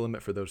sky's the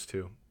limit for those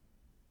two.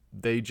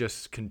 They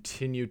just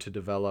continue to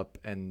develop,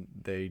 and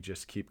they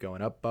just keep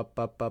going up, up,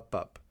 up, up,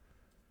 up.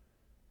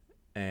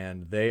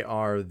 And they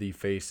are the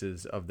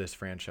faces of this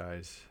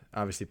franchise.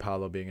 Obviously,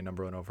 Paolo being a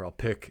number 1 overall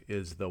pick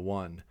is the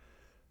one.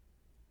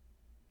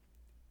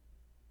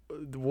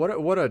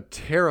 What a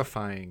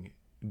terrifying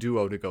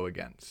duo to go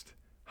against.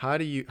 How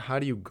do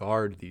you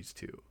guard these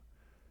two?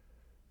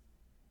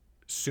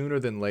 Sooner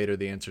than later,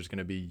 the answer is going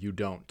to be you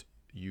don't.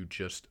 You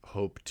just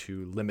hope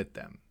to limit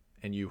them,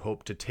 and you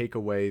hope to take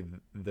away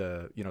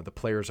the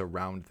players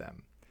around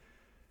them,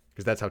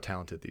 because that's how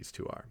talented these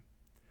two are.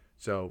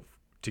 So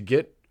to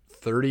get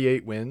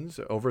 38 wins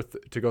over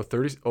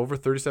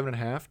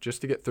 37.5,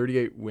 just to get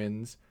 38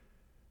 wins,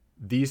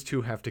 these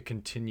two have to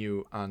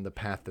continue on the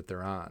path that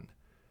they're on,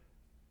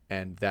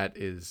 and that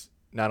is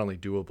not only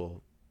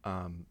doable.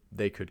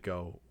 They could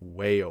go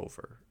way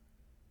over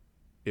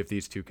if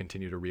these two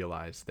continue to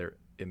realize their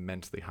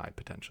immensely high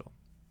potential.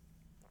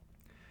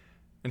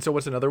 And so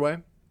what's another way?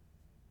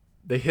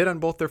 They hit on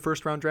both their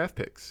first-round draft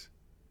picks.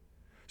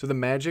 So the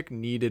Magic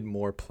needed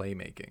more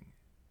playmaking,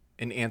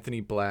 and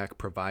Anthony Black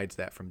provides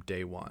that from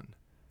day one.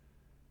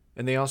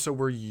 And they also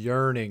were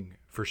yearning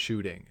for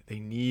shooting. They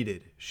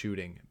needed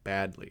shooting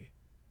badly.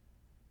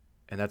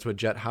 And that's what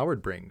Jett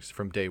Howard brings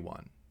from day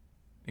one,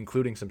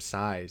 including some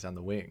size on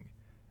the wing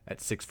at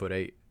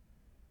 6'8".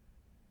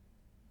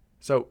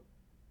 So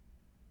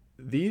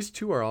these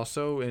two are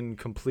also in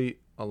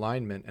complete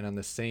alignment and on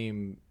the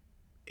same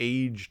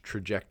age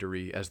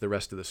trajectory as the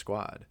rest of the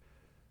squad.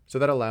 So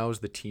that allows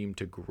the team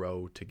to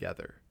grow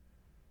together.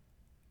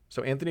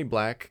 So Anthony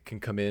Black can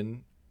come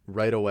in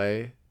right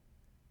away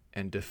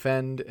and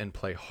defend and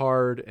play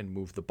hard and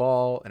move the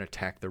ball and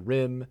attack the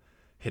rim,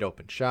 hit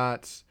open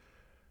shots.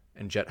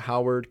 And Jett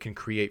Howard can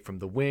create from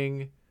the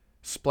wing,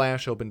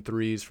 splash open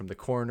threes from the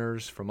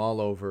corners, from all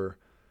over.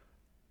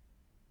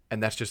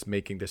 And that's just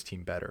making this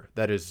team better.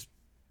 That is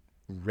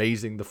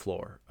raising the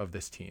floor of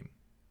this team.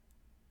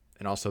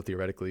 And also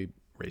theoretically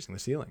raising the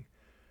ceiling.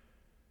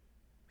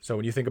 So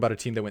when you think about a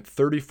team that went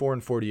 34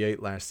 and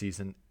 48 last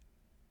season,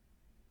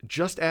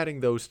 just adding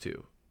those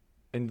two,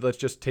 and let's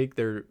just take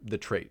the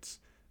traits,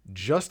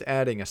 just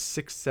adding a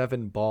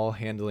 6'7" ball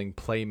handling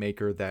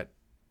playmaker that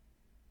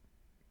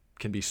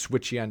can be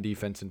switchy on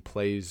defense and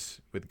plays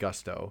with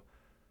gusto,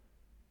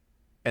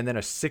 and then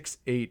a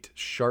 6'8"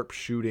 sharp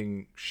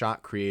shooting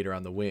shot creator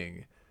on the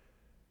wing,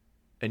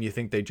 and you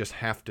think they just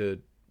have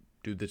to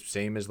do the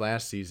same as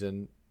last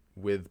season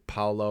with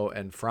Paolo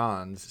and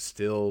Franz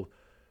still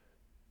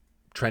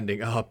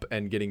trending up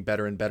and getting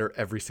better and better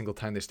every single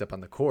time they step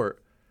on the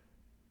court,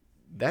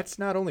 that's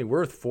not only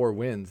worth 4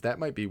 wins, that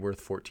might be worth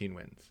 14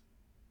 wins.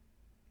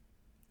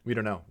 We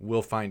don't know.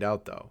 We'll find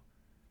out, though.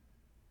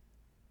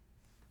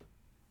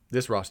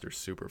 This roster's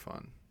super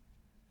fun.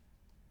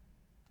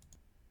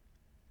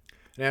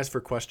 and ask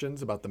for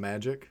questions about the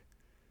Magic.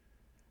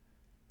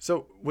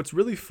 So what's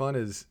really fun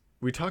is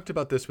we talked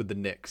about this with the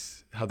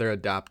Knicks, how they're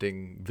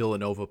adopting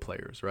Villanova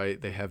players, right?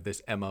 They have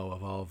this MO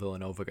of all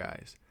Villanova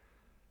guys.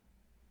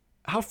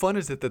 How fun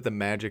is it that the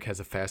Magic has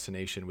a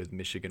fascination with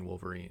Michigan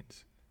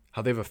Wolverines?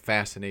 How they have a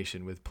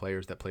fascination with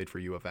players that played for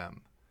U of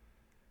M.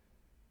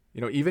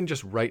 Even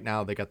just right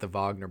now, they got the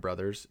Wagner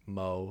brothers,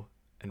 Mo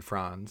and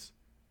Franz.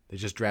 They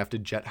just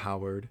drafted Jet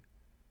Howard.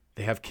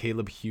 They have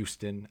Caleb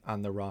Houston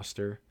on the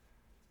roster.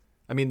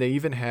 I mean, they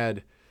even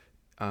had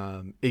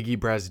Iggy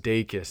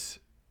Brasdeikis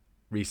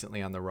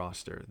recently on the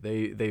roster.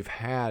 I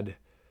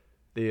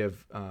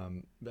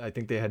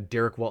think they had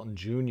Derek Walton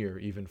Jr.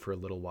 even for a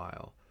little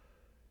while.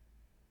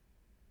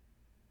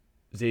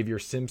 Xavier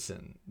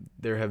Simpson.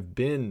 There have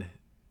been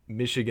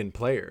Michigan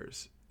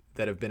players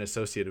that have been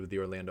associated with the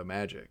Orlando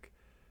Magic.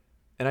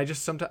 And I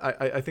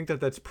think that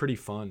that's pretty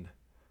fun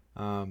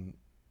to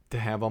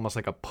have almost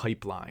like a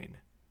pipeline,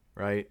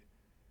 right?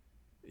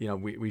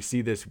 We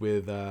see this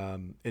with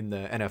in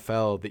the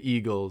NFL, the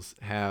Eagles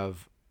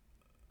have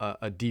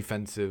a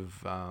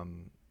defensive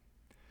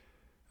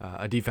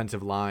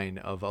line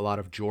of a lot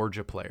of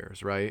Georgia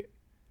players, right?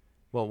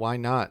 Well, why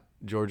not?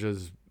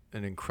 Georgia's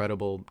an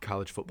incredible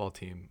college football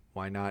team.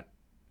 Why not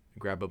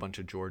grab a bunch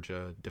of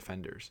Georgia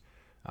defenders?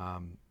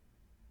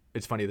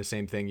 It's funny, the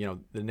same thing,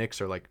 the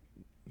Knicks are like,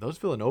 those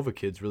Villanova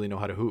kids really know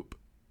how to hoop.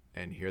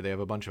 And here they have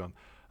a bunch of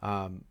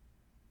them.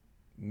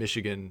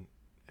 Michigan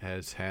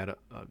has had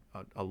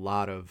a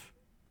lot of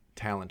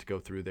talent go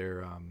through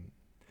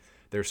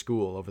their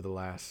school over the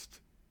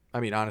last,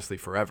 honestly,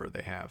 forever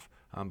they have,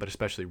 but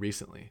especially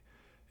recently.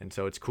 And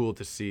so it's cool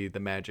to see the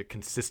Magic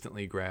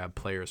consistently grab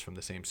players from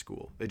the same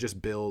school. It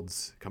just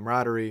builds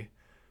camaraderie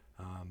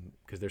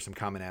because there's some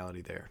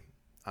commonality there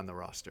on the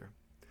roster.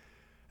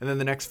 And then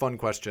the next fun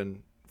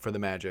question for the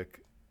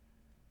Magic: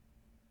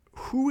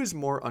 who is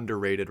more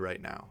underrated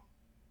right now?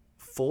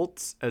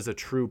 Fultz as a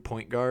true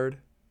point guard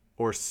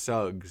or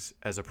Suggs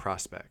as a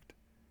prospect?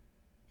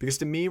 Because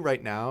to me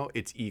right now,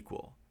 it's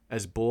equal,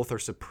 as both are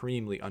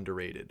supremely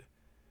underrated.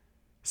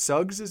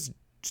 Suggs is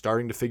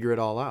starting to figure it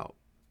all out,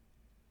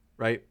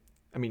 right?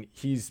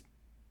 He's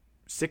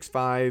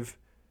 6'5",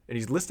 and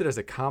he's listed as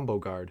a combo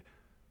guard.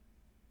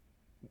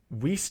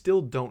 We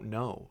still don't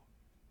know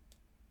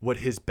what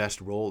his best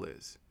role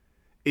is.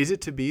 Is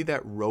it to be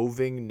that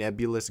roving,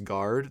 nebulous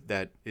guard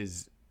that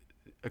is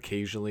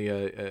occasionally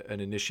an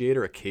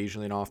initiator,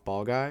 occasionally an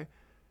off-ball guy?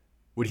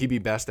 Would he be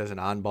best as an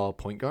on-ball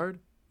point guard?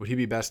 Would he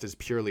be best as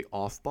purely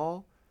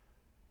off-ball?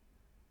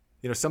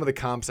 Some of the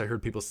comps I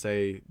heard people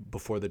say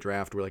before the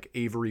draft were like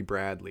Avery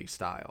Bradley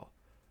style.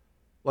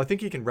 Well, I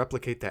think he can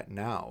replicate that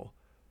now.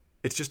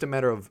 It's just a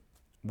matter of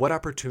what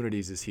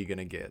opportunities is he going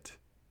to get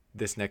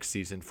this next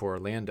season for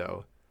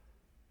Orlando,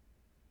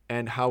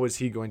 and how is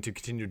he going to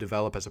continue to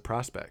develop as a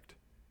prospect?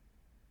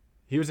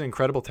 He was an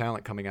incredible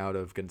talent coming out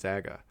of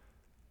Gonzaga.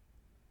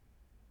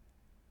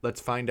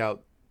 Let's find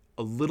out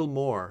a little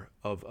more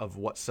of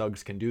what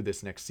Suggs can do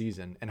this next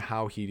season and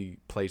how he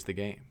plays the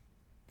game.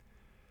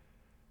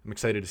 I'm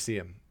excited to see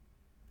him.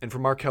 And for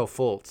Markelle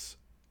Fultz,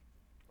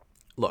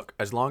 look,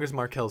 as long as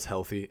Markelle's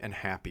healthy and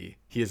happy,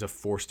 he is a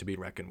force to be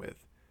reckoned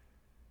with.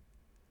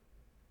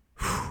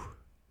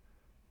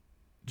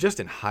 Just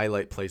in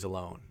highlight plays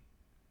alone,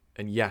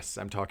 and yes,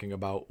 I'm talking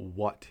about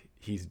what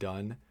he's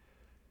done,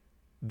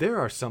 there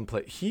are some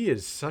he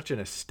is such an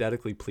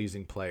aesthetically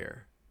pleasing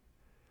player.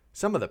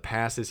 Some of the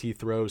passes he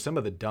throws, some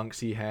of the dunks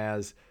he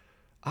has,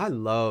 I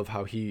love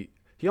how he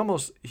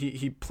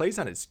plays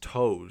on his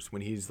toes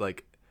when he's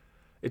like,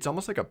 it's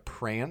almost like a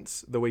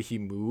prance the way he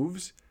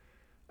moves.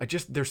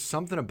 There's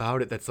something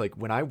about it that's like,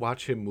 when I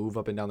watch him move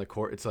up and down the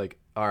court, it's like,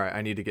 all right,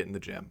 I need to get in the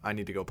gym. I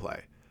need to go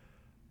play.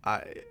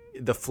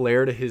 The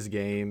flair to his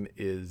game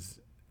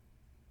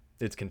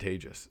it's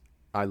contagious.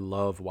 I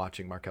love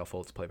watching Markelle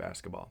Fultz play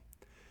basketball.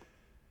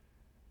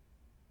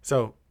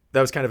 So that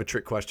was kind of a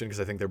trick question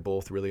because I think they're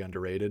both really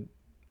underrated.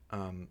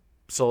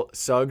 So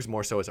Suggs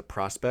more so as a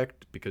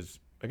prospect because,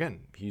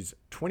 again, he's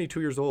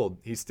 22 years old.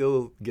 He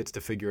still gets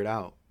to figure it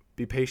out.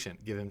 Be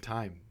patient. Give him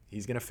time.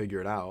 He's going to figure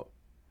it out.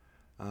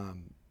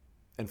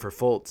 And for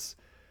Fultz,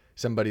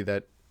 somebody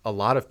that a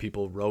lot of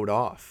people wrote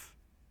off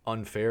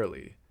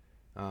unfairly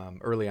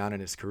early on in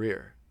his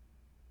career.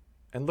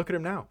 And look at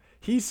him now.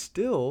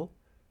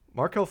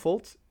 Markelle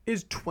Fultz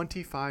is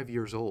 25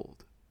 years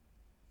old.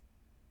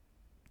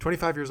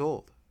 25 years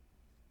old.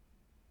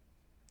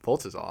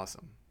 Fultz is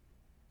awesome.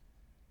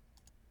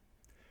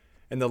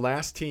 And the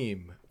last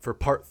team for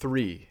part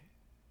 3,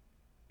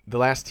 the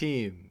last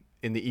team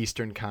in the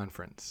Eastern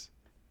Conference,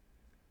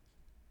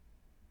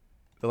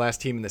 the last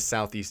team in the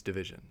Southeast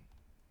Division.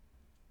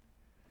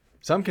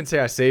 Some can say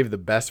I saved the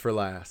best for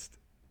last.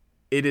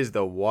 It is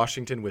the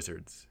Washington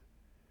Wizards.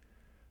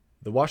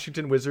 The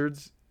Washington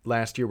Wizards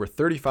last year were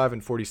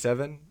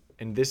 35-47,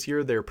 and this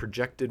year their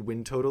projected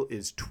win total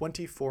is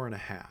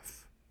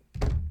 24.5.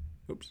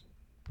 Oops,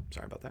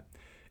 sorry about that.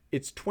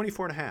 It's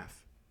 24.5.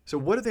 So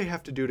what do they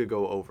have to do to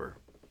go over?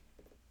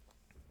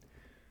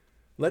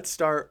 Let's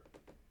start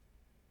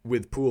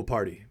with Poole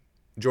Party,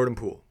 Jordan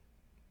Poole.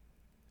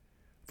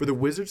 For the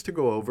Wizards to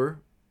go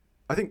over,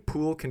 I think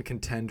Poole can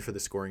contend for the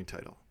scoring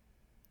title.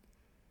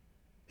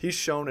 He's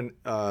shown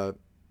a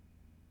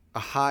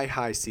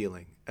high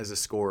ceiling as a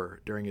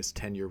scorer during his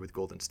tenure with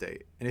Golden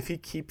State. And if he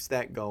keeps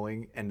that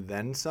going and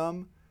then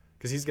some,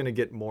 because he's going to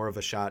get more of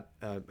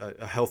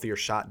a healthier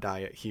shot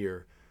diet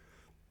here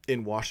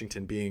in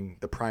Washington being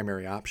the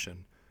primary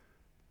option,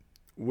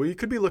 we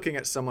could be looking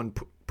at someone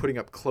putting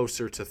up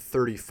closer to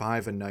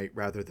 35 a night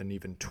rather than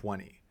even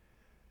 20.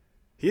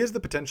 He has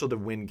the potential to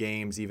win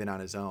games even on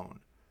his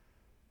own.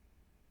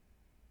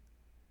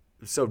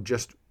 So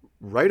just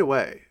right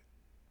away,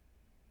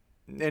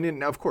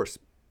 and of course,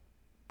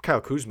 Kyle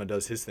Kuzma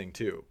does his thing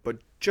too, but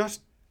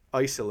just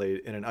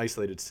in an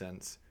isolated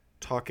sense,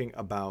 talking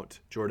about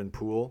Jordan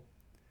Poole,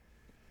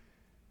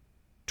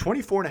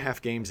 24 and a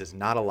half games is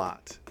not a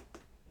lot.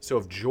 So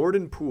if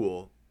Jordan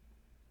Poole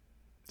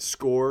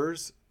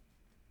scores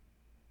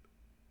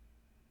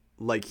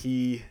like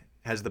he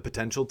has the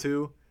potential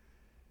to,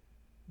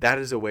 that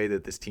is a way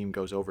that this team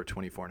goes over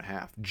 24 and a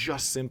half,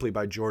 just simply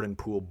by Jordan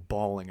Poole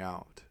balling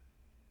out.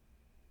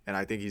 And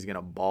I think he's going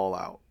to ball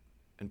out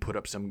and put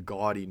up some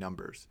gaudy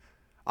numbers.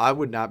 I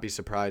would not be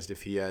surprised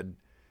if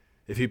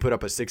he put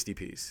up a 60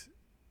 piece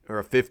or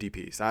a 50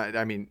 piece.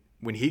 I mean,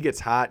 when he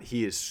gets hot,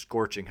 he is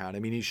scorching hot. I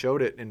mean, he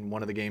showed it in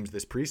one of the games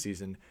this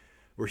preseason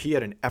where he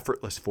had an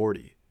effortless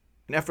 40,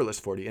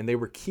 and they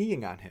were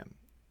keying on him,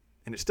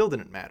 and it still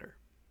didn't matter.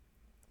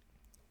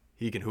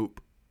 He can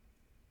hoop.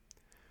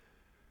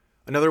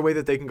 Another way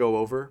that they can go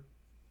over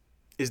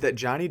is that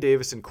Johnny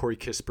Davis and Corey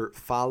Kispert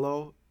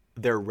follow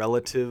their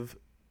relative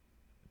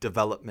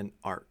development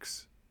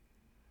arcs.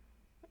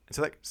 And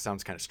so that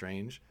sounds kind of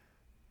strange,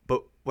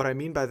 but what I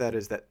mean by that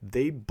is that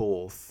they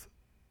both,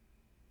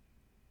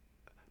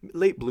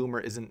 late bloomer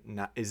isn't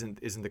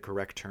the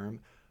correct term,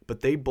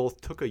 but they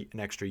both took an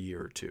extra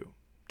year or two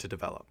to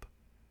develop.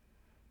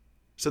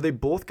 So they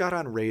both got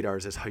on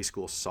radars as high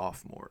school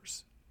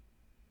sophomores,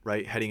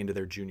 right, heading into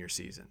their junior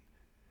season.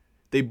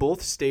 They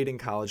both stayed in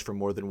college for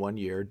more than 1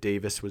 year.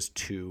 Davis was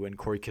 2 and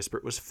Corey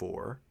Kispert was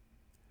 4.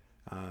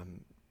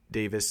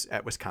 Davis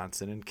at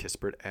Wisconsin and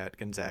Kispert at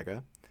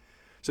Gonzaga.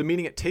 So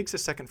meaning it takes a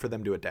second for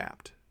them to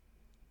adapt.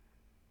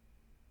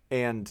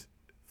 And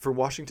for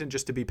Washington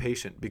just to be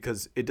patient,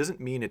 because it doesn't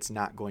mean it's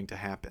not going to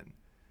happen.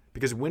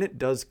 Because when it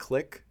does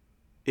click,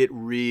 it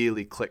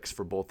really clicks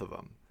for both of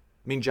them.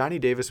 I mean, Johnny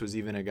Davis was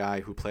even a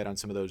guy who played on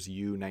some of those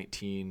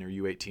U19 or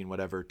U18,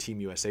 whatever, Team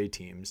USA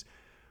teams,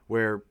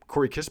 where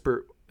Corey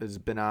Kispert has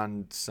been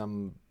on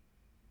some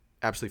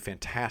absolutely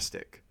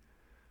fantastic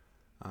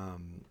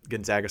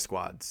Gonzaga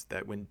squads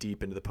that went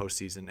deep into the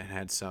postseason and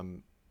had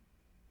some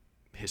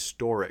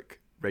historic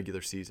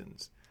regular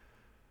seasons.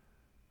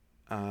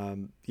 As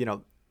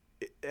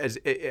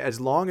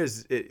long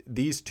as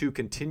these two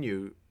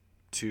continue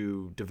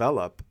to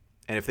develop,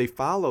 and if they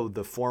follow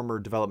the former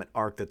development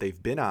arc that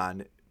they've been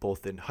on,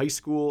 both in high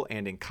school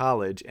and in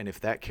college, and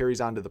if that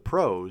carries on to the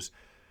pros,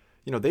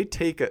 they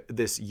take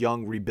this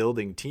young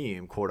rebuilding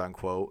team, quote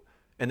unquote,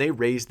 and they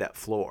raise that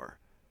floor.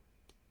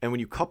 And when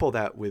you couple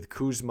that with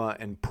Kuzma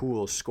and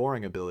Poole's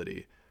scoring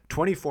ability,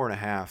 24 and a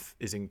half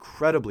is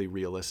incredibly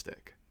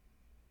realistic.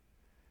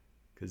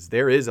 Because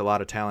there is a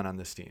lot of talent on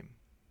this team.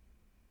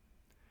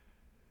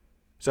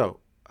 So,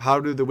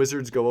 how do the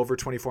Wizards go over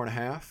 24 and a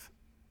half?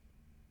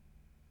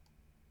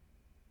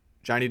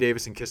 Johnny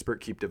Davis and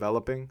Kispert keep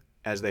developing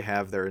as they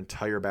have their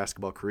entire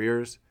basketball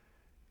careers,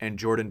 and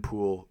Jordan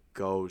Poole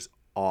goes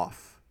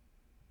off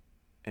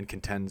and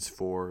contends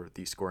for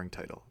the scoring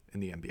title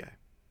in the NBA.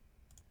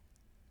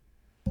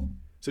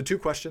 So 2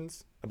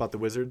 questions about the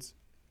Wizards.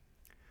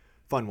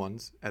 Fun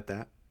ones at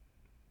that.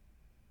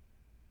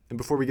 And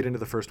before we get into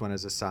the first one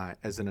as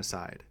an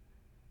aside,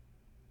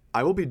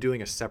 I will be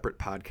doing a separate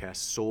podcast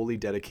solely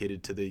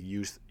dedicated to the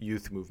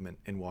youth movement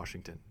in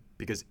Washington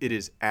because it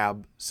is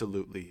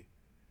absolutely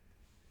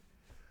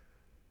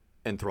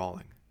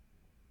enthralling.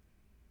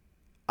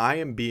 I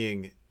am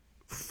being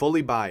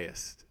fully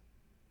biased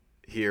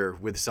here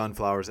with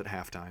Sunflowers at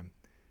halftime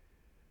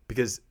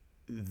because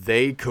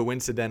they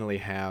coincidentally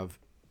have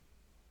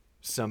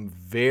some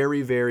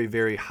very, very,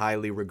 very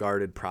highly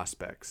regarded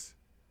prospects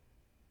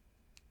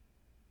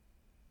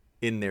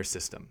in their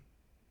system.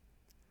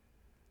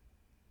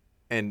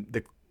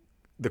 And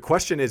the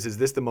question is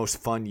this the most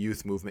fun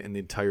youth movement in the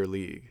entire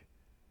league?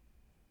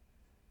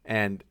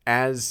 And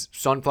as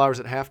Sunflowers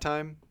at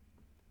halftime,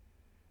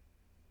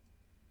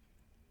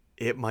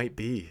 it might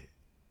be.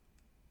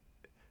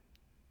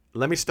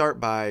 Let me start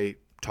by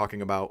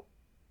talking about,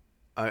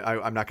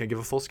 I'm not going to give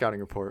a full scouting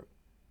report.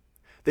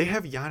 They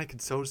have Yannick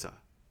Nzosa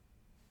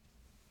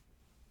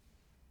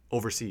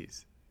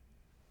overseas.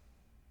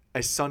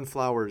 A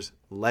Sunflowers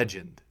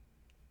legend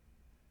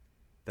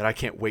that I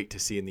can't wait to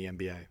see in the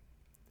NBA.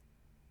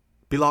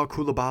 Bilal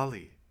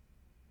Coulibaly,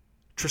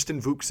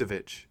 Tristan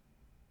Vukcevic,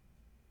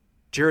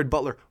 Jared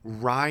Butler,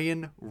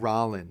 Ryan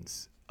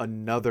Rollins,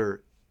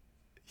 another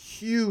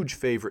huge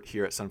favorite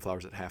here at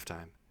Sunflowers at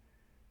halftime.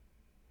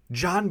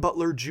 John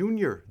Butler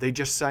Jr., they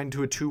just signed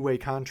to a 2-way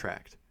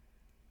contract.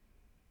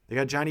 They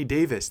got Johnny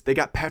Davis. They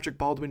got Patrick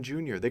Baldwin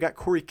Jr. They got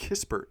Corey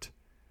Kispert.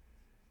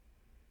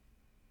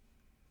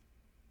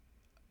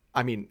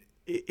 I mean,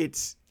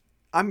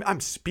 I'm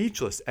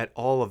speechless at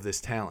all of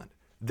this talent.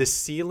 The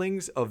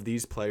ceilings of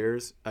these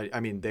players, I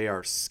mean, they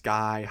are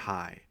sky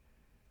high.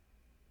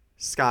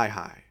 Sky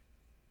high.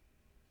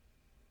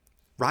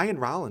 Ryan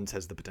Rollins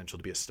has the potential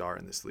to be a star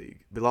in this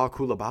league. Bilal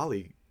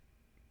Coulibaly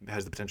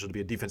has the potential to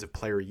be a defensive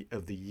player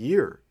of the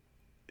year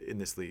in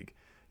this league.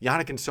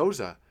 Yannick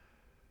Nsosa,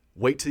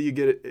 wait till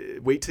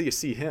you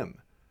see him.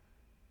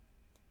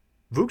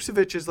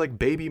 Vucevic is like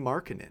baby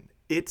Markkanen.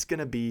 It's going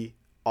to be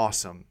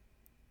awesome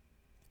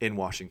in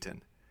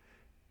Washington.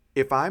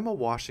 If I'm a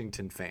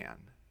Washington fan,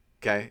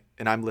 okay,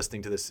 and I'm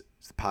listening to this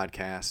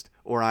podcast,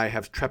 or I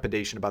have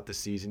trepidation about the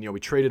season, we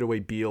traded away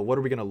Beal. What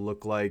are we going to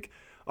look like?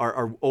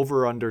 Our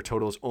over-under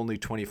total is only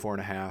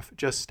 24.5.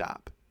 Just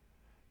stop.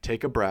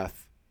 Take a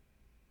breath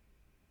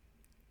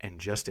and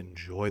just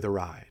enjoy the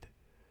ride.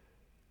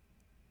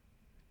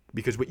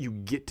 Because what you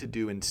get to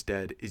do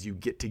instead is you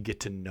get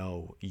to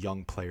know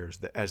young players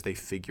as they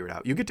figure it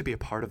out. You get to be a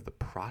part of the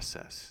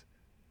process.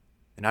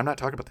 And I'm not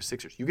talking about the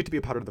Sixers. You get to be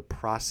a part of the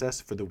process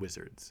for the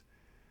Wizards.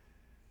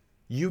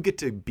 You get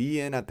to be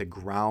in at the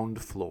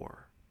ground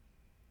floor,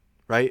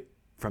 right?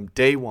 From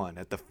day one,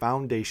 at the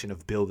foundation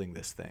of building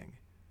this thing.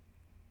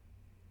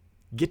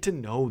 Get to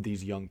know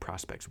these young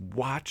prospects.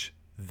 Watch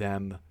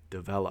them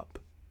develop.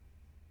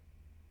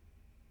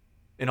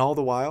 And all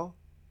the while,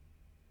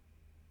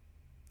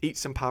 eat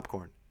some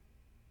popcorn.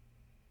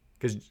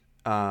 Because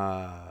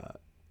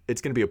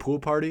it's going to be a pool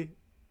party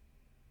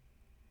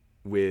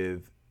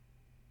with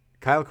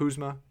Kyle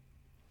Kuzma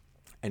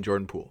and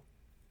Jordan Poole.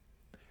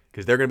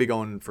 Because they're going to be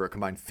going for a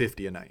combined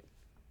 50 a night.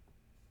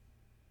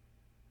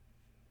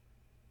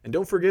 And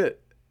don't forget,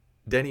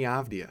 Denny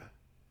Avdia.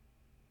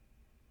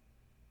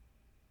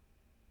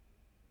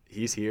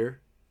 He's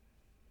here.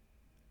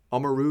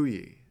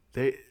 Omoruyi.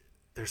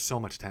 There's so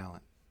much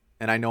talent.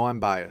 And I know I'm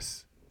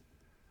biased.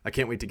 I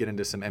can't wait to get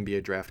into some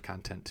NBA draft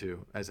content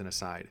too, as an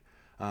aside.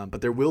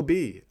 But there will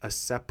be a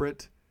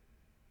separate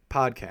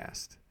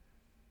podcast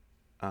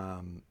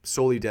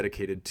solely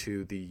dedicated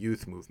to the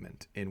youth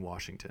movement in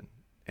Washington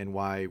and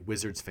why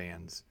Wizards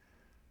fans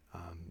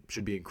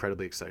should be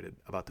incredibly excited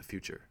about the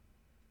future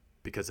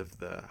because of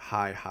the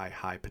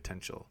high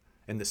potential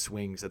and the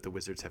swings that the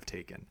Wizards have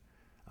taken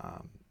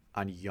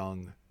on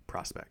young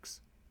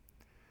prospects.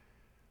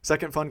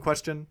 Second fun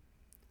question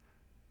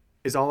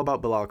is all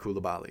about Bilal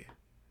Coulibaly.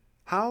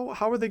 How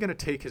are they going to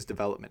take his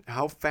development?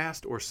 How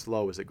fast or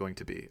slow is it going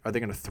to be? Are they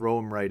going to throw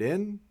him right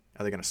in?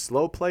 Are they going to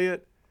slow play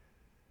it?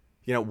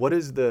 What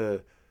is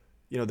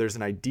there's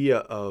an idea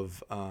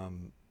of,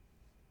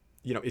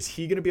 is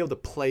he going to be able to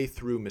play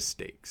through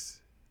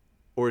mistakes?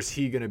 Or is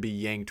he going to be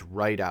yanked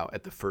right out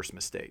at the first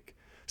mistake?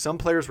 Some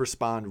players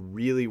respond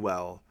really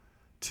well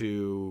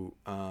to,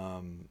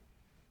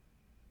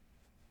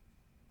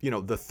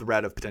 the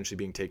threat of potentially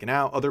being taken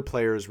out. Other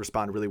players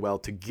respond really well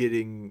to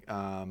getting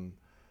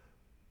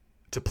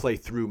to play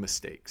through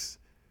mistakes.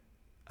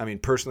 I mean,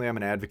 personally, I'm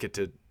an advocate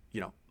to,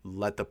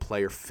 let the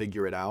player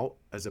figure it out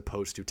as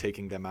opposed to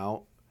taking them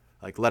out.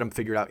 Like, let them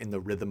figure it out in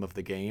the rhythm of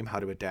the game, how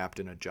to adapt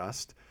and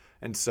adjust.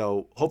 And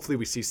so hopefully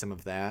we see some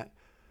of that.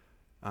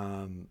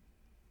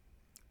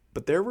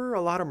 But there were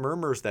a lot of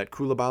murmurs that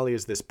Coulibaly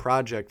is this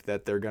project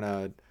that they're going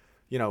to,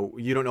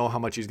 you don't know how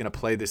much he's going to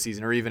play this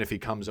season or even if he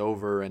comes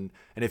over. And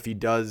if he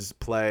does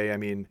play, I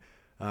mean,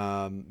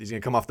 he's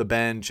going to come off the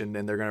bench and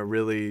they're going to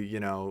really,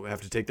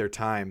 have to take their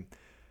time.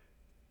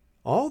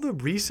 All the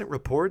recent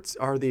reports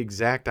are the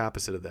exact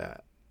opposite of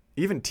that.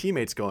 Even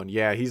teammates going,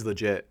 yeah, he's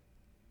legit.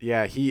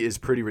 Yeah, he is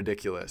pretty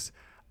ridiculous.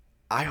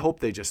 I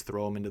hope they just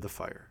throw him into the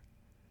fire.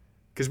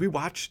 Because we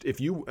watched, if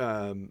you're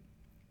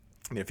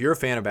a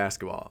fan of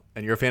basketball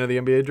and you're a fan of the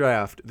NBA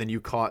draft, then you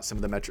caught some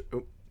of the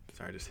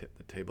sorry, I just hit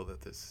the table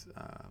that this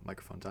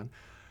microphone's on.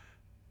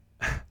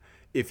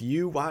 If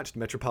you watched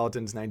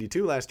Metropolitans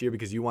 92 last year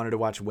because you wanted to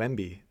watch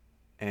Wemby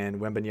and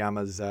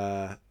Wembanyama's,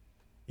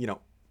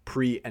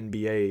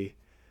 pre-NBA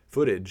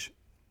footage,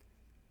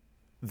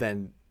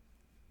 then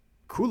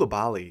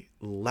Coulibaly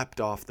leapt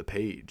off the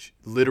page,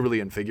 literally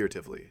and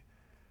figuratively.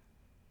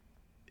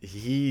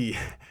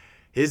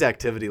 His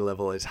activity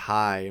level is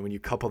high, and when you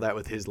couple that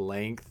with his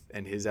length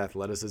and his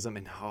athleticism,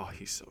 and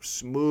he's so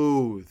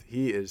smooth.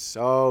 He is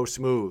so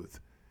smooth.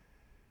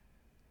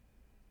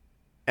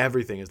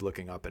 Everything is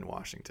looking up in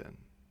Washington.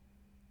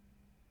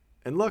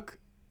 And look,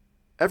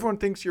 everyone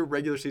thinks your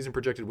regular season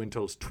projected win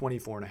total is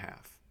 24.5.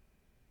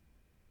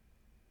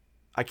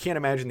 I can't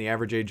imagine the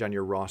average age on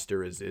your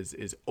roster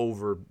is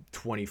over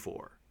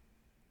 24.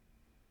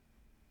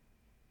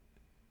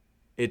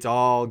 It's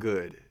all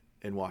good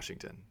in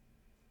Washington.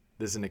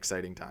 This is an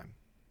exciting time.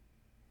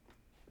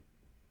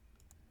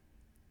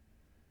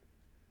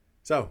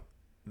 So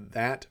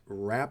that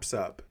wraps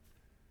up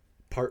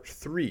part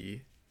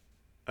 3,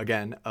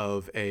 again,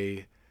 of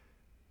I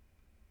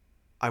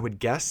would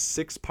guess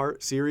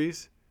 6-part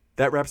series.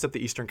 That wraps up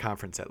the Eastern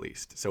Conference at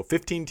least. So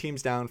 15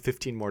 teams down,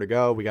 15 more to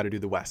go. We got to do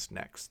the West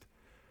next.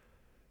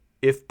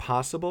 If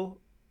possible,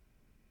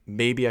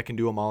 maybe I can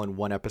do them all in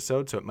one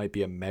episode, so it might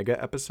be a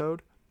mega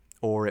episode.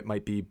 or it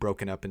might be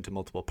broken up into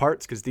multiple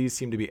parts, because these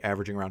seem to be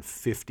averaging around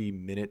 50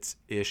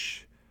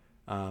 minutes-ish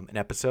an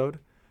episode.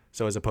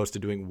 So as opposed to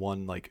doing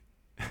one like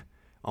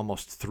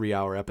almost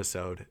 3-hour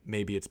episode,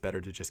 maybe it's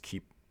better to just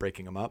keep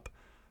breaking them up.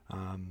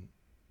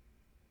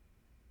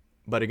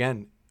 But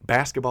again,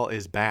 basketball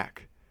is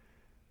back.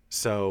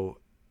 So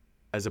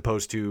as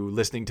opposed to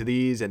listening to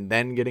these and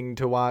then getting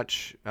to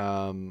watch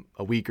a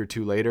week or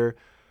two later,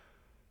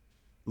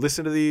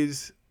 listen to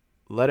these,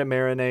 let it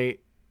marinate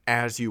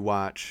as you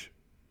watch,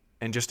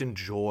 and just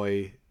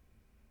enjoy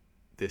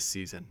this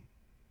season.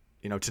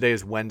 You know, today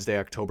is Wednesday,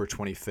 October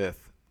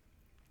 25th,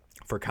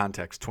 for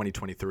context,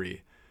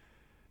 2023.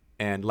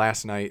 And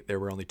last night there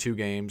were only 2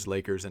 games,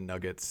 Lakers and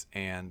Nuggets,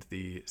 and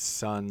the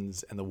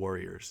Suns and the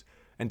Warriors.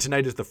 And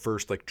tonight is the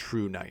first like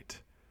true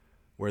night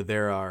where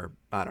there are,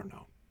 I don't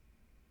know,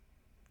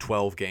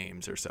 12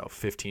 games or so,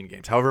 15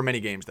 games, however many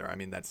games there are. I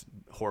mean, that's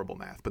horrible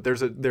math, but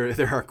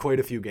there are quite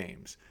a few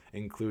games,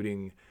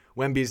 including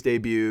Wemby's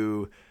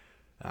debut.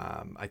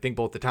 I think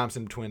both the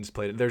Thompson twins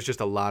played. There's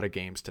just a lot of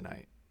games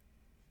tonight.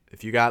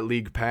 If you got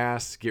League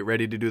Pass, get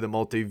ready to do the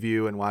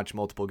multi-view and watch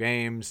multiple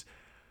games.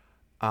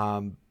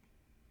 And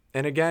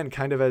again,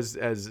 kind of as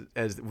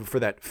for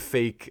that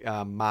fake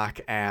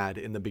mock ad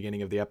in the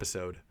beginning of the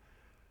episode,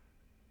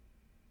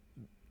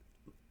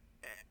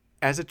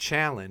 as a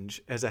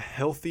challenge, as a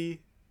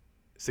healthy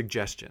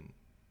suggestion,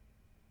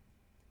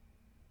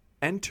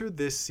 enter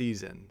this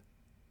season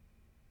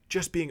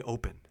just being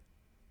open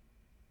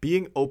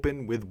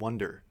with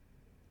wonder.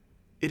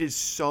 It is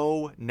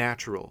so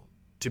natural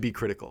to be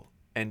critical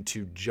and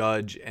to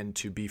judge and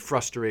to be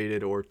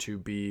frustrated, or to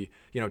be,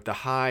 you know, the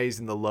highs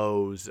and the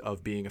lows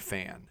of being a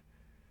fan.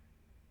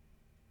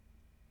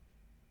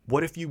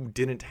 What if you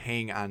didn't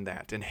hang on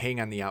that and hang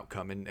on the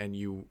outcome, and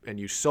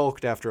you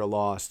sulked after a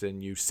loss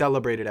and you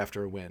celebrated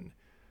after a win?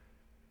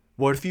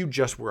 What if you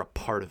just were a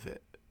part of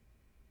it?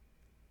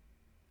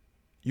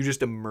 You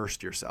just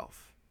immersed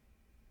yourself.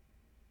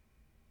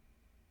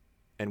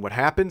 And what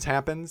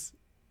happens,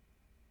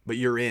 but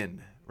you're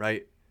in,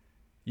 right?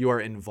 You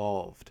are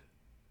involved.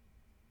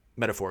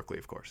 Metaphorically,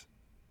 of course.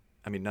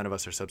 I mean, none of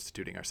us are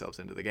substituting ourselves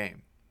into the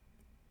game.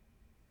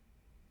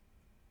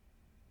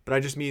 But I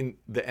just mean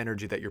the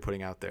energy that you're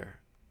putting out there,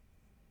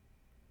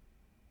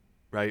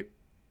 right?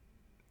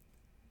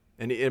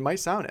 And it might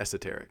sound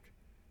esoteric,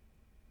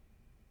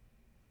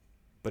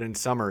 but in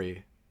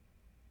summary,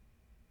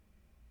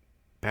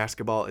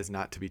 basketball is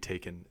not to be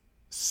taken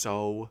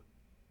so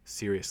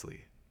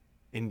seriously.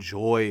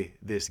 Enjoy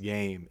this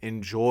game.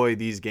 Enjoy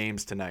these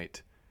games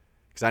tonight,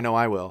 because I know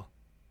I will.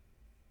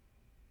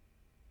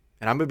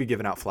 And I'm going to be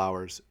giving out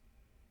flowers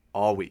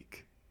all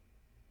week,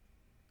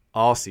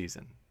 all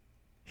season,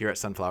 here at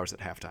Sunflowers at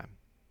Halftime.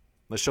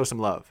 Let's show some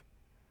love.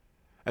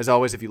 As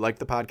always, if you like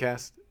the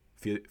podcast,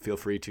 feel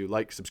free to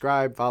like,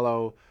 subscribe,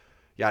 follow,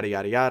 yada,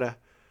 yada, yada.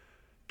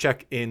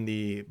 Check in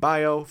the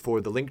bio for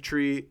the link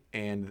tree,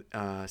 and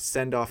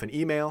send off an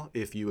email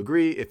if you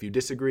agree, if you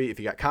disagree, if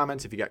you got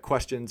comments, if you got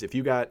questions, if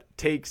you got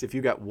takes, if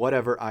you got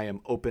whatever. I am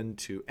open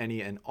to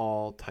any and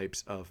all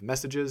types of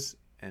messages.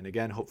 And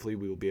again, hopefully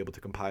we will be able to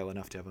compile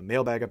enough to have a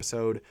mailbag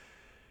episode.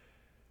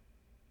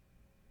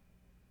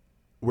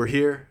 We're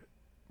here.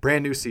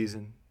 Brand new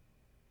season.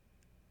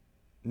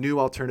 New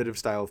alternative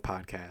style of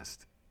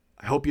podcast.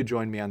 I hope you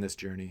join me on this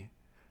journey.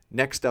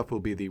 Next up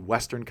will be the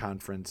Western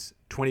Conference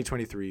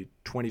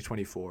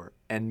 2023-2024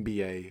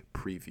 NBA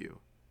preview.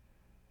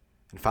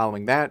 And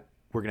following that,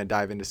 we're going to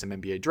dive into some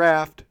NBA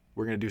draft.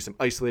 We're going to do some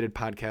isolated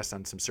podcasts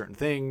on some certain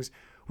things.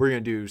 We're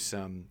going to do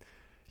some,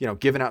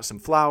 giving out some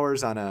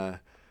flowers on a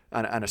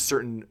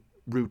certain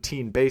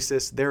routine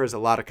basis. There is a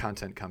lot of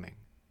content coming.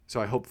 So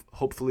I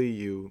hopefully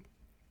you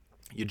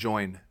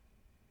join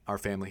our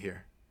family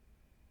here.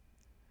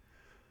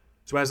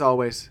 So as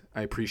always,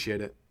 I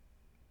appreciate it.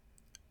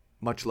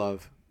 Much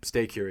love.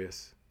 Stay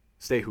curious.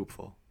 Stay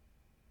hoopful.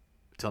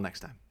 Till next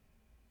time.